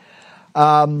that.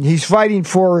 He's fighting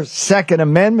for Second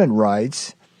Amendment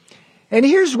rights. And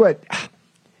here's what,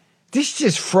 this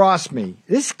just frosts me.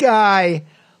 This guy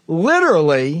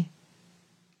literally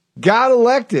got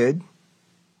elected,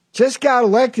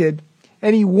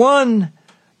 and he won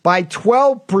by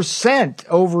 12%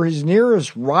 over his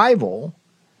nearest rival.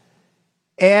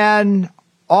 And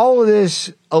all of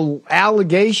this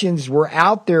allegations were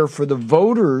out there for the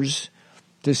voters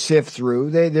to sift through.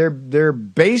 They're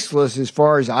baseless as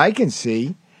far as I can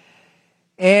see.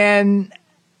 And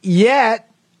yet,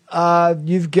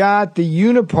 you've got the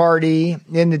uniparty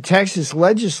in the Texas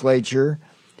legislature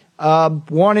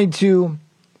wanting to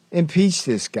impeach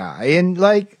this guy. And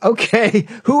like, okay,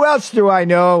 who else do I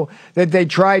know that they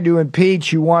tried to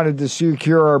impeach who wanted to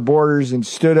secure our borders and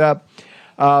stood up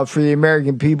for the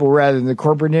American people rather than the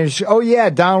corporate industry? Oh,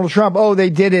 yeah, Donald Trump. Oh, they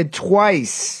did it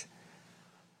twice.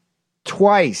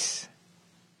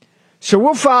 So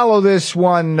we'll follow this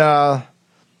one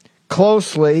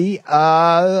closely.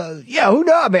 Yeah, who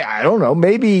knows? I mean, I don't know.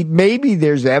 Maybe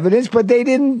there's evidence, but they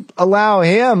didn't allow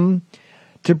him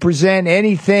to present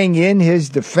anything in his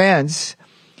defense.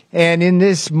 And in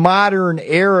this modern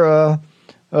era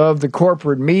of the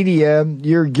corporate media,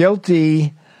 you're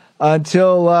guilty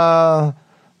until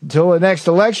the next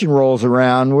election rolls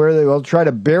around, where they will try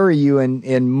to bury you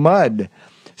in mud.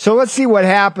 So let's see what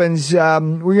happens.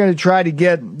 We're going to try to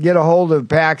get a hold of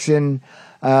Paxton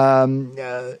and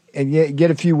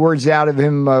get a few words out of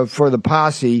him for the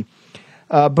posse.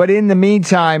 But in the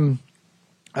meantime,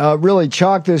 really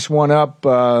chalk this one up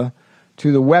to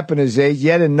the weaponization,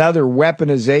 yet another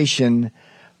weaponization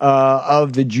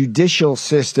of the judicial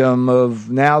system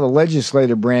of now the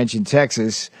legislative branch in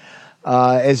Texas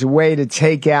as a way to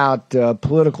take out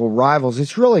political rivals.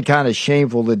 It's really kind of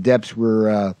shameful the depths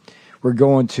we're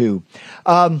going to.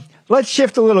 Let's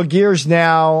shift a little gears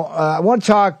now. I want to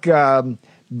talk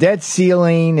debt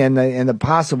ceiling and the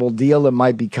possible deal that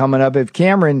might be coming up. If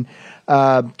Cameron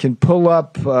can pull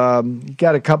up,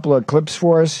 got a couple of clips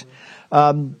for us.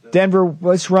 Denver,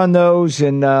 let's run those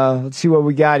and let's see what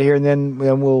we got here, and then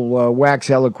we'll wax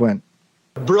eloquent.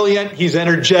 Brilliant. He's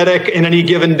energetic in any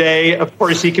given day. Of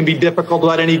course, he can be difficult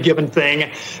about any given thing.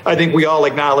 I think we all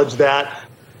acknowledge that.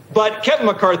 But Kevin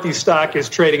McCarthy's stock is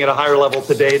trading at a higher level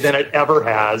today than it ever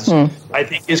has. I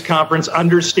think his conference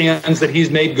understands that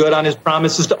he's made good on his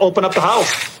promises to open up the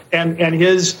House, and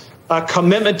his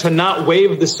commitment to not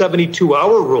waive the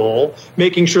 72-hour rule,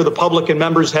 making sure the public and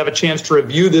members have a chance to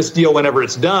review this deal whenever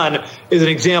it's done, is an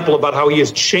example about how he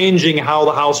is changing how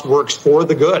the House works for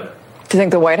the good. Do you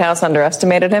think the White House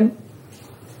underestimated him?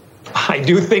 I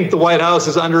do think the White House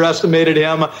has underestimated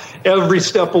him every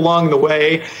step along the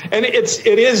way, and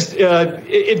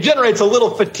it generates a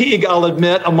little fatigue, I'll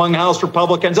admit, among House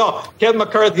Republicans. Oh, Kevin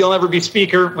McCarthy will never be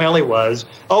Speaker. Well, he was.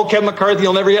 Oh, Kevin McCarthy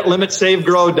will never get Limit, Save,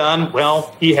 Grow done.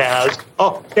 Well, he has.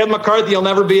 Oh, Kevin McCarthy will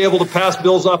never be able to pass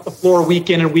bills off the floor week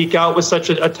in and week out with such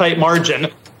a tight margin.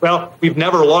 Well, we've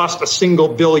never lost a single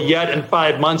bill yet in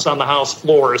 5 months on the House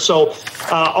floor. So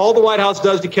all the White House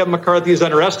does to Kevin McCarthy is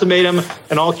underestimate him,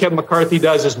 and all Kevin McCarthy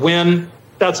does is win.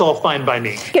 That's all fine by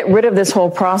me. Get rid of this whole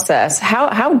process.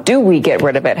 How do we get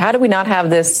rid of it? How do we not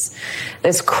have this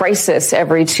crisis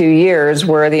every 2 years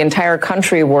where the entire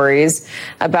country worries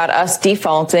about us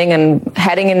defaulting and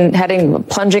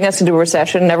plunging us into a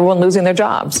recession and everyone losing their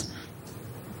jobs?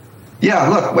 Yeah,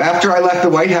 look, after I left the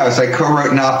White House, I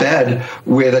co-wrote an op-ed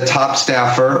with a top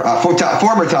staffer,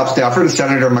 former top staffer to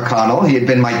Senator McConnell. He had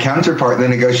been my counterpart in the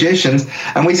negotiations.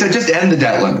 And we said, just end the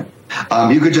debt limit.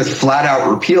 You could just flat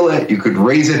out repeal it. You could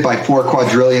raise it by $4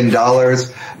 quadrillion.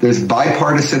 There's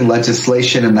bipartisan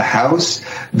legislation in the House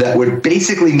that would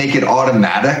basically make it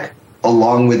automatic,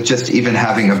 along with just even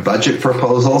having a budget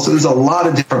proposal. So there's a lot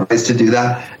of different ways to do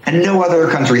that. And no other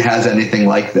country has anything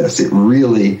like this. It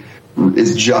really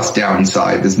is just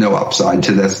downside. There's no upside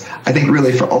to this, I think,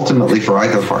 really, ultimately for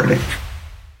either party.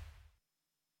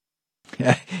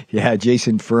 Yeah,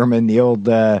 Jason Furman, the old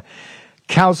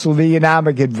Council of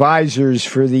Economic Advisors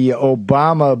for the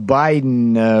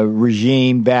Obama-Biden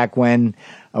regime back when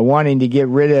wanting to get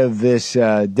rid of this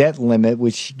debt limit,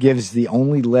 which gives the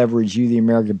only leverage you, the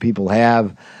American people,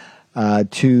 have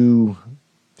to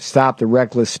stop the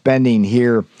reckless spending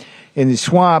here in the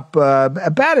swamp.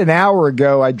 About an hour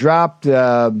ago, I dropped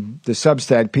the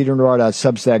Substack,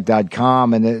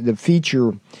 peternarar.substack.com, and the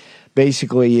feature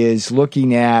basically is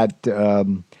looking at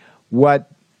what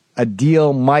a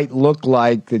deal might look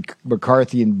like that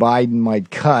McCarthy and Biden might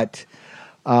cut.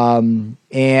 And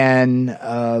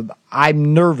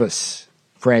I'm nervous,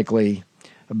 frankly,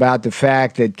 about the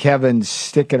fact that Kevin's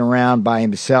sticking around by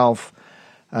himself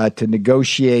to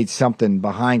negotiate something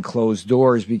behind closed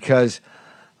doors, because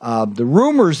the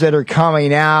rumors that are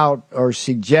coming out are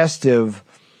suggestive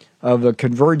of a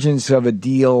convergence of a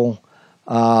deal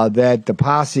that the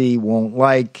posse won't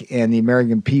like and the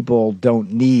American people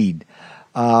don't need.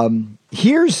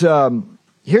 Here's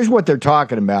what they're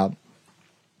talking about.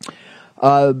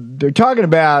 They're talking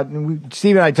about, and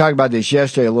Steve and I talked about this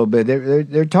yesterday a little bit.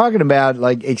 They're talking about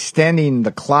like extending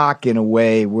the clock in a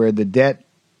way where the debt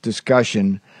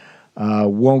discussion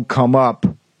won't come up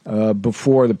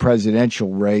before the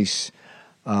presidential race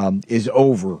is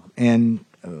over. And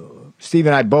Steve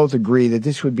and I both agree that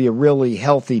this would be a really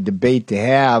healthy debate to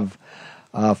have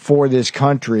for this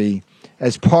country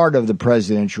as part of the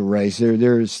presidential race.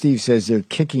 Steve says they're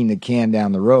kicking the can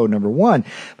down the road, number one.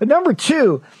 But number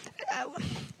two,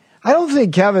 I don't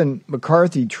think Kevin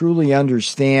McCarthy truly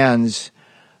understands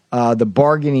the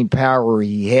bargaining power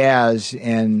he has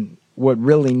and what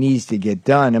really needs to get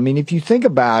done. I mean, if you think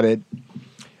about it,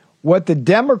 what the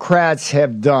Democrats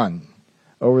have done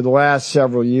over the last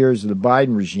several years of the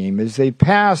Biden regime is they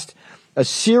passed a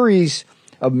series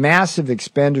of massive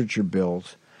expenditure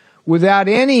bills without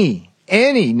any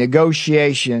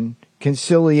negotiation,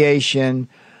 conciliation,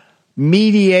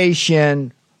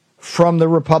 mediation from the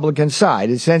Republican side.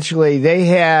 Essentially, they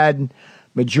had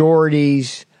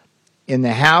majorities in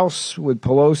the House with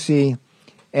Pelosi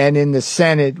and in the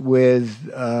Senate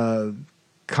with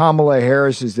Kamala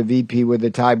Harris as the VP with a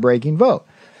tie-breaking vote.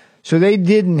 So they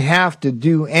didn't have to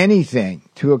do anything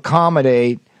to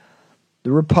accommodate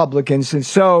the Republicans. And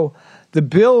so the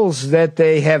bills that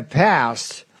they have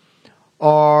passed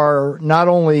are not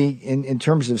only in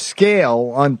terms of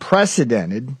scale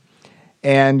unprecedented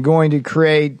and going to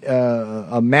create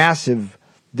a massive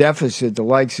deficit, the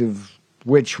likes of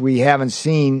which we haven't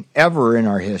seen ever in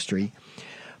our history,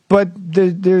 but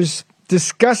there's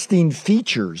disgusting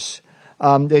features.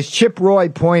 As Chip Roy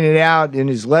pointed out in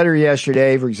his letter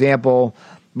yesterday, for example,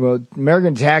 well,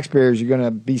 American taxpayers are going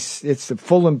to be, it's the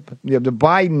the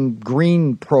Biden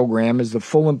Green program is the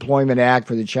Full Employment Act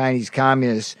for the Chinese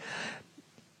Communists,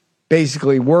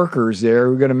 basically workers there.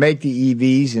 We're going to make the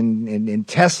EVs in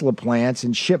Tesla plants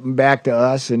and ship them back to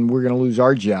us, and we're going to lose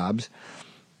our jobs.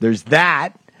 There's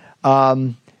that.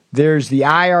 There's the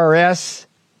IRS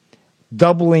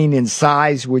doubling in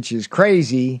size, which is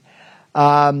crazy.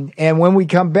 And when we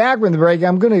come back from the break,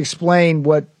 I'm going to explain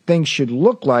what things should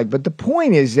look like. But the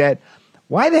point is that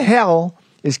why the hell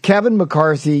is Kevin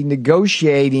McCarthy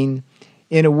negotiating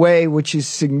in a way which is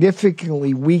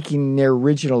significantly weakening their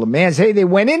original demands? Hey, they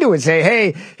went into it and say,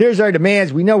 hey, here's our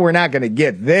demands. We know we're not going to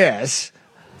get this.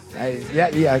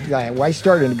 Why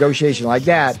start a negotiation like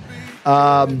that?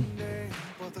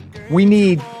 We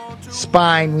need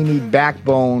spine, we need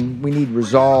backbone, we need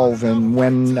resolve. And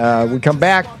when we come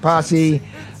back, Posse,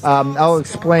 I'll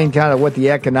explain kind of what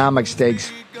the economic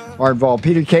stakes are involved.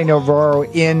 Peter K. Navarro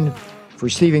in for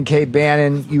Stephen K.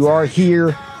 Bannon. You are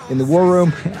here in the War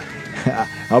Room.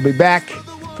 I'll be back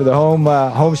for the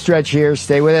home stretch here.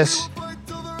 Stay with us.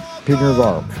 Peter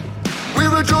Navarro. We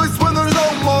rejoice when there's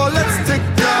no more. Let's take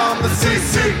down the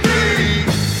CCP.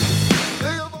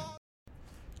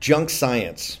 Junk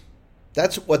science.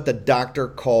 That's what the doctor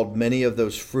called many of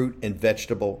those fruit and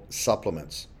vegetable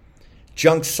supplements.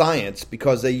 Junk science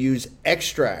because they use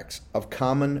extracts of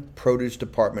common produce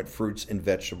department fruits and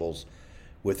vegetables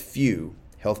with few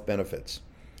health benefits.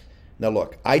 Now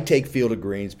look, I take Field of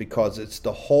Greens because it's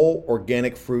the whole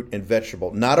organic fruit and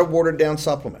vegetable, not a watered down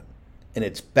supplement, and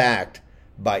it's backed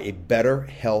by a better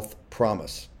health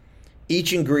promise.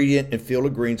 Each ingredient in Field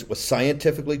of Greens was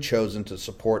scientifically chosen to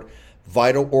support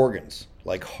vital organs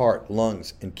like heart,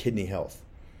 lungs, and kidney health.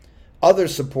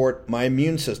 Others support my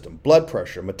immune system, blood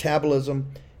pressure, metabolism,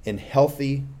 and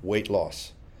healthy weight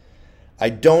loss.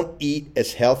 I don't eat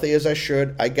as healthy as I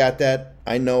should. I got that.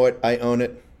 I know it. I own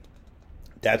it.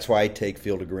 That's why I take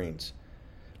Field of Greens.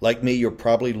 Like me, you'll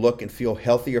probably look and feel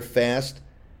healthier fast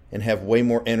and have way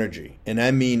more energy. And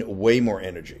I mean way more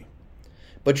energy.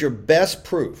 But your best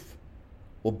proof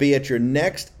will be at your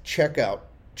next checkup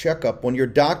when your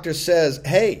doctor says,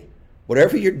 hey,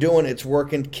 whatever you're doing, it's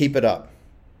working, keep it up.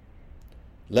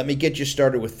 Let me get you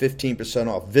started with 15%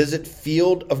 off. Visit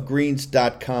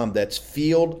fieldofgreens.com. That's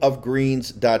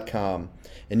fieldofgreens.com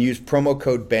and use promo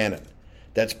code Bannon.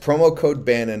 That's promo code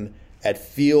Bannon at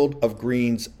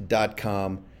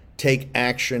fieldofgreens.com. Take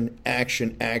action,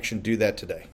 action, action. Do that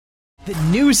today. The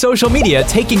new social media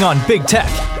taking on big tech,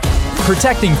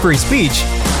 protecting free speech,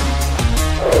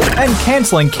 and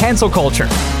canceling cancel culture.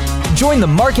 Join the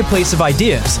marketplace of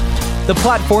ideas. The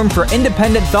platform for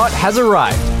independent thought has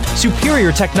arrived.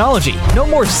 Superior technology. No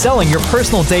more selling your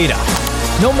personal data.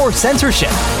 No more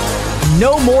censorship.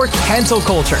 No more cancel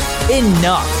culture.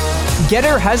 Enough.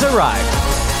 Getter has arrived.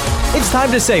 It's time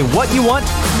to say what you want,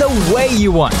 the way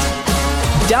you want.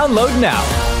 Download now.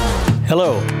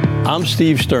 Hello, I'm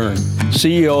Steve Stern,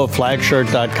 CEO of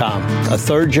Flagshirt.com, a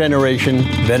third-generation,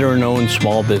 veteran-owned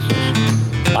small business.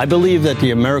 I believe that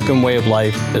the American way of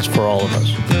life is for all of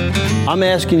us. I'm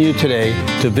asking you today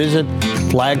to visit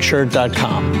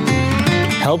Flagshirt.com.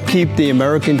 Help keep the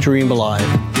American dream alive.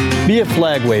 Be a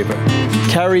flag waver.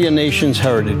 Carry a nation's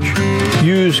heritage.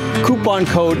 Use coupon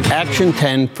code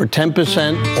ACTION10 for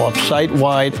 10% off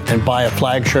site-wide and buy a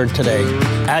flag shirt today.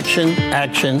 Action,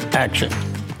 action, action.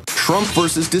 Trump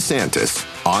versus DeSantis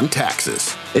on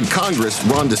taxes. In Congress,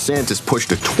 Ron DeSantis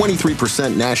pushed a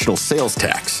 23% national sales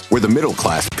tax, where the middle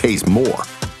class pays more.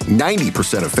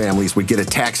 90% of families would get a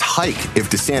tax hike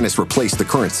if DeSantis replaced the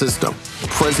current system.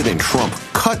 President Trump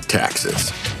cut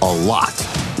taxes a lot,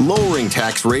 lowering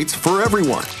tax rates for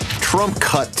everyone. Trump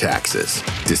cut taxes.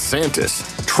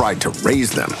 DeSantis tried to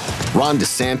raise them. Ron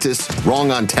DeSantis, wrong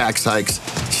on tax hikes,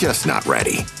 just not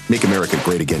ready. Make America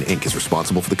Great Again, Inc. is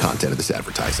responsible for the content of this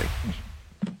advertising.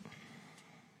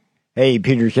 Hey,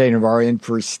 Peter K. Navarro in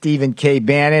for Stephen K.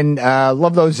 Bannon.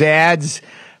 Love those ads.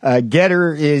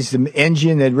 Getter is the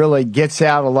engine that really gets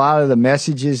out a lot of the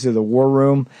messages of the War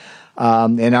Room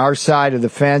and our side of the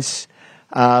fence.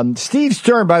 Steve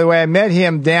Stern, by the way, I met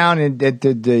him down at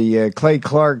the Clay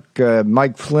Clark,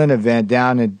 Mike Flynn event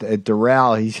down at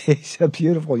Doral. He's a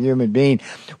beautiful human being.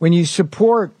 When you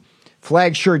support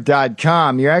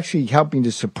Flagshirt.com, you're actually helping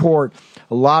to support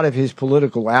a lot of his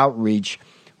political outreach,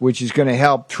 which is going to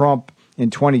help Trump in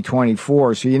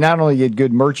 2024. So you not only get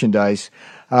good merchandise,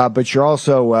 but you're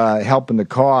also helping the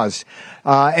cause.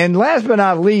 And last but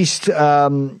not least,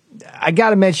 I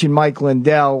got to mention Mike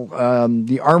Lindell,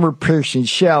 the armor-piercing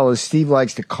shell, as Steve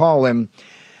likes to call him.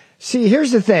 See,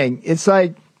 here's the thing. It's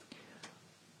like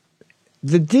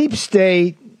the deep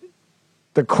state,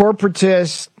 the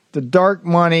corporatists, the dark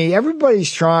money,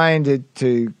 everybody's trying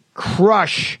to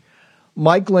crush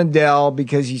Mike Lindell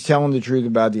because he's telling the truth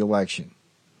about the election.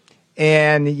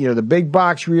 And, you know, the big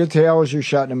box retailers are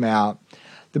shutting him out.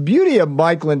 The beauty of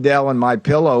Mike Lindell and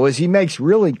MyPillow is he makes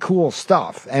really cool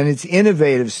stuff, and it's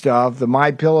innovative stuff. The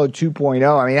MyPillow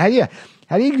 2.0. I mean,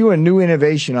 how do you do a new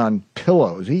innovation on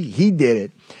pillows? He did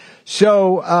it.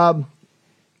 So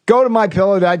go to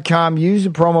MyPillow.com, use the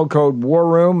promo code War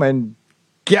Room, and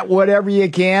get whatever you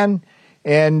can,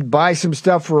 and buy some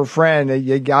stuff for a friend.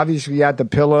 They obviously got the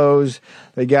pillows,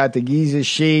 they got the Giza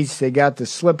sheets, they got the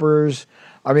slippers.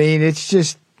 I mean,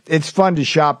 it's fun to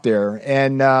shop there.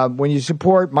 And when you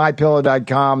support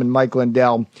MyPillow.com and Mike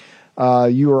Lindell,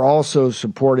 you are also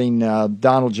supporting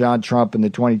Donald John Trump in the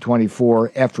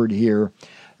 2024 effort here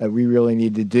that we really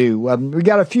need to do. We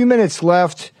got a few minutes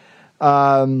left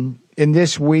in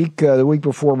this week, the week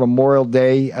before Memorial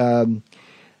Day.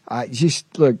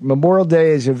 Look, Memorial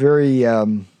Day is a very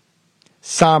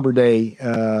somber day,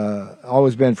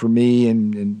 always been for me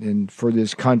and for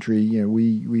this country. You know,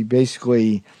 we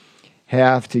basically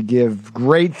have to give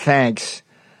great thanks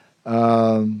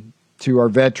to our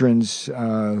veterans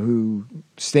who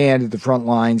stand at the front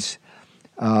lines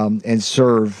and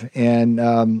serve. And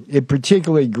it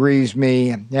particularly grieves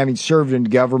me, having served in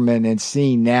government and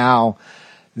seeing now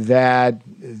that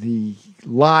the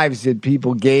lives that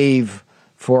people gave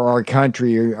for our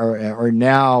country are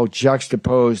now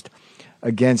juxtaposed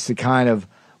against the kind of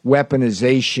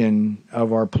weaponization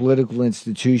of our political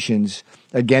institutions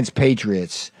against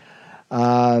patriots.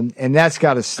 And that's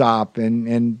got to stop.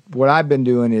 And what I've been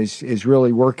doing is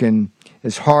really working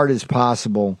as hard as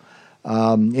possible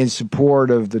in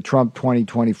support of the Trump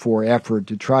 2024 effort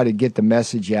to try to get the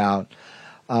message out.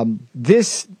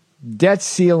 This debt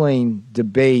ceiling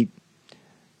debate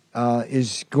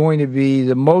is going to be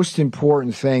the most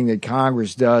important thing that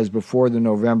Congress does before the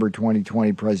November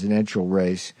 2020 presidential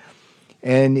race.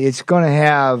 And it's going to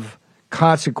have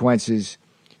consequences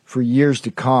for years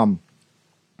to come.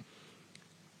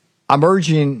 I'm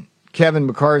urging Kevin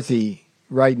McCarthy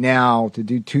right now to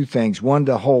do two things. One,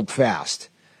 to hold fast,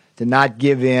 to not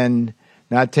give in,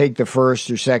 not take the first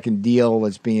or second deal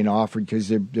that's being offered, because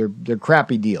they're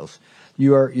crappy deals.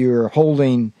 You're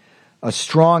holding a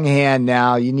strong hand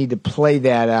now. You need to play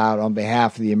that out on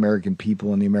behalf of the American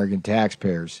people and the American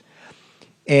taxpayers.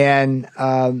 And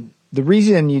the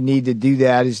reason you need to do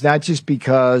that is not just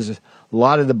because a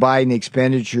lot of the Biden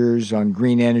expenditures on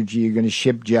green energy are going to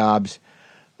ship jobs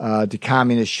to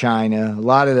communist China. A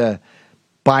lot of the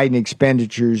Biden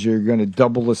expenditures are going to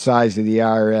double the size of the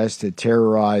IRS to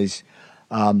terrorize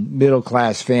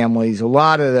middle-class families. A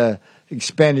lot of the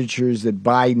expenditures that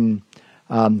Biden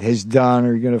has done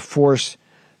are going to force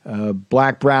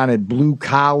black, brown, and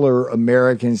blue-collar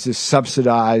Americans to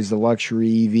subsidize the luxury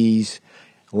EVs,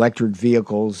 electric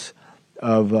vehicles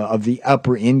of the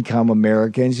upper-income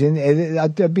Americans.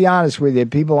 And to be honest with you,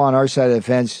 people on our side of the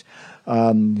fence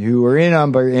who are in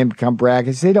upper-income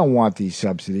brackets, they don't want these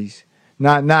subsidies.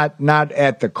 Not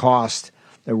at the cost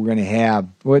that we're going to have.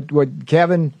 What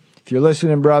Kevin, if you're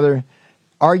listening, brother,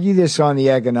 argue this on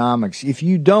the economics. If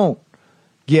you don't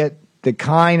get the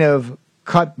kind of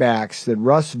cutbacks that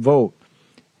Russ Vought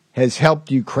has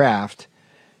helped you craft,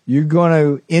 you're going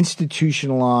to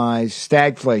institutionalize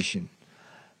stagflation,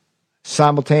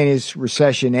 simultaneous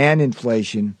recession, and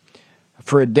inflation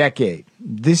for a decade.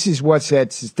 This is what's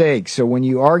at stake. So when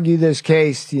you argue this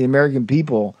case to the American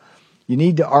people, you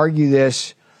need to argue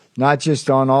this not just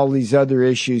on all these other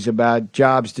issues about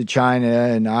jobs to China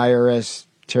and IRS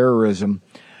terrorism,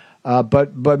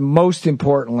 but most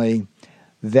importantly,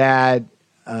 that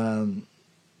the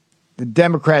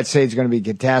Democrats say it's going to be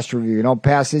a catastrophe if you don't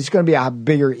pass it. It's going to be a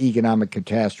bigger economic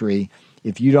catastrophe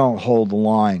if you don't hold the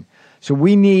line. So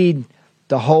we need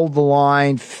to hold the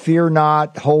line, fear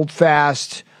not, hold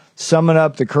fast, summon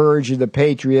up the courage of the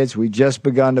patriots. We've just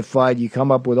begun to fight. You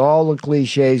come up with all the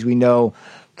cliches we know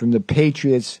from the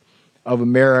patriots of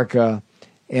America,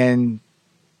 and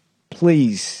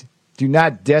please do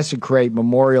not desecrate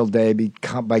Memorial Day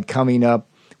by coming up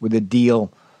with a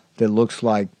deal that looks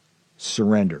like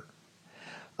surrender.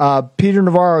 Peter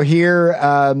Navarro here.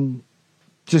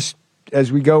 Just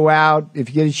as we go out, if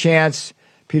you get a chance,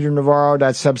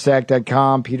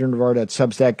 peternavarro.substack.com,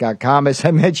 peternavarro.substack.com. As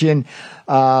I mentioned,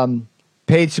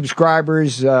 paid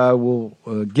subscribers will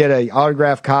get an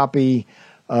autographed copy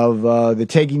of the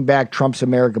Taking Back Trump's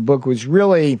America book, which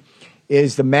really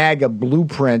is the MAGA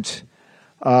blueprint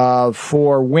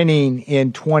for winning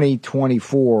in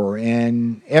 2024.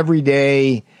 And every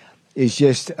day is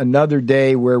just another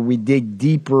day where we dig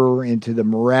deeper into the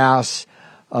morass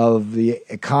of the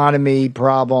economy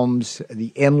problems,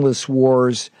 the endless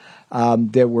wars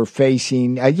that we're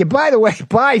facing. By the way,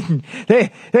 Biden,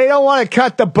 they don't want to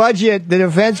cut the budget, the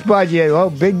defense budget. Oh,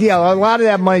 big deal. A lot of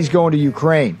that money's going to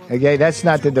Ukraine. Okay, that's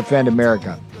not to defend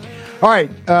America. All right.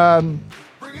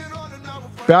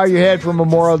 Bow your head for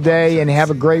Memorial Day and have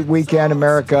a great weekend,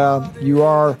 America. You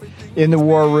are in the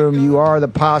war room. You are the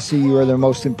posse. You are the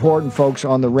most important folks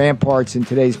on the ramparts in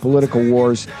today's political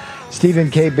wars.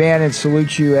 Stephen K. Bannon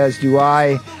salutes you, as do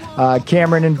I.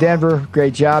 Cameron in Denver,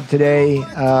 great job today.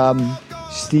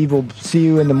 Steve will see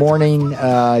you in the morning.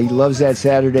 He loves that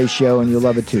Saturday show, and you'll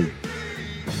love it too.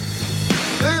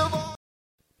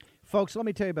 Folks, let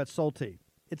me tell you about Solti.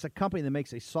 It's a company that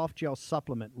makes a soft gel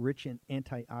supplement rich in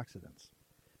antioxidants.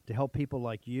 to help people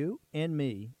like you and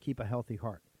me keep a healthy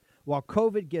heart. While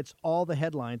COVID gets all the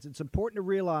headlines, it's important to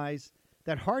realize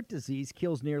that heart disease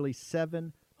kills nearly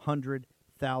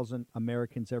 700,000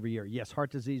 Americans every year. Yes,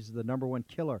 heart disease is the number one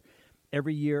killer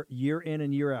every year, year in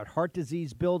and year out. Heart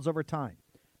disease builds over time.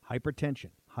 Hypertension,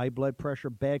 high blood pressure,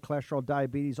 bad cholesterol,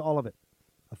 diabetes, all of it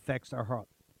affects our heart.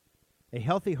 A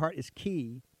healthy heart is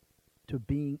key to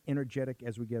being energetic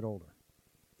as we get older.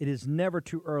 It is never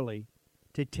too early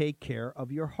to take care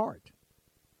of your heart.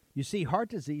 You see, heart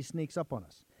disease sneaks up on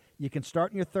us. You can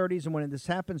start in your 30s, and when this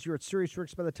happens, you're at serious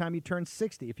risk by the time you turn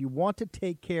 60. If you want to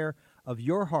take care of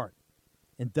your heart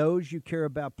and those you care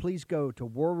about, please go to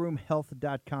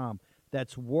warroomhealth.com.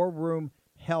 That's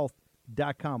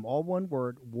warroomhealth.com. All one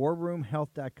word,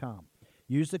 warroomhealth.com.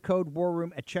 Use the code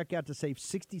WARROOM at checkout to save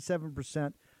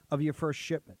 67% of your first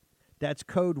shipment. That's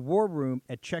code WARROOM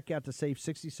at checkout to save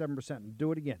 67%. And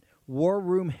do it again. War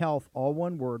Room Health, all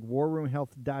one word,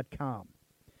 warroomhealth.com.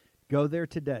 Go there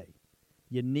today.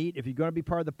 You need, if you're going to be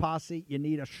part of the posse, you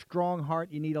need a strong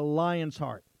heart. You need a lion's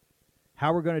heart.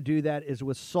 How we're going to do that is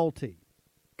with Soul Tea.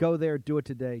 Go there, do it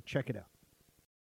today. Check it out.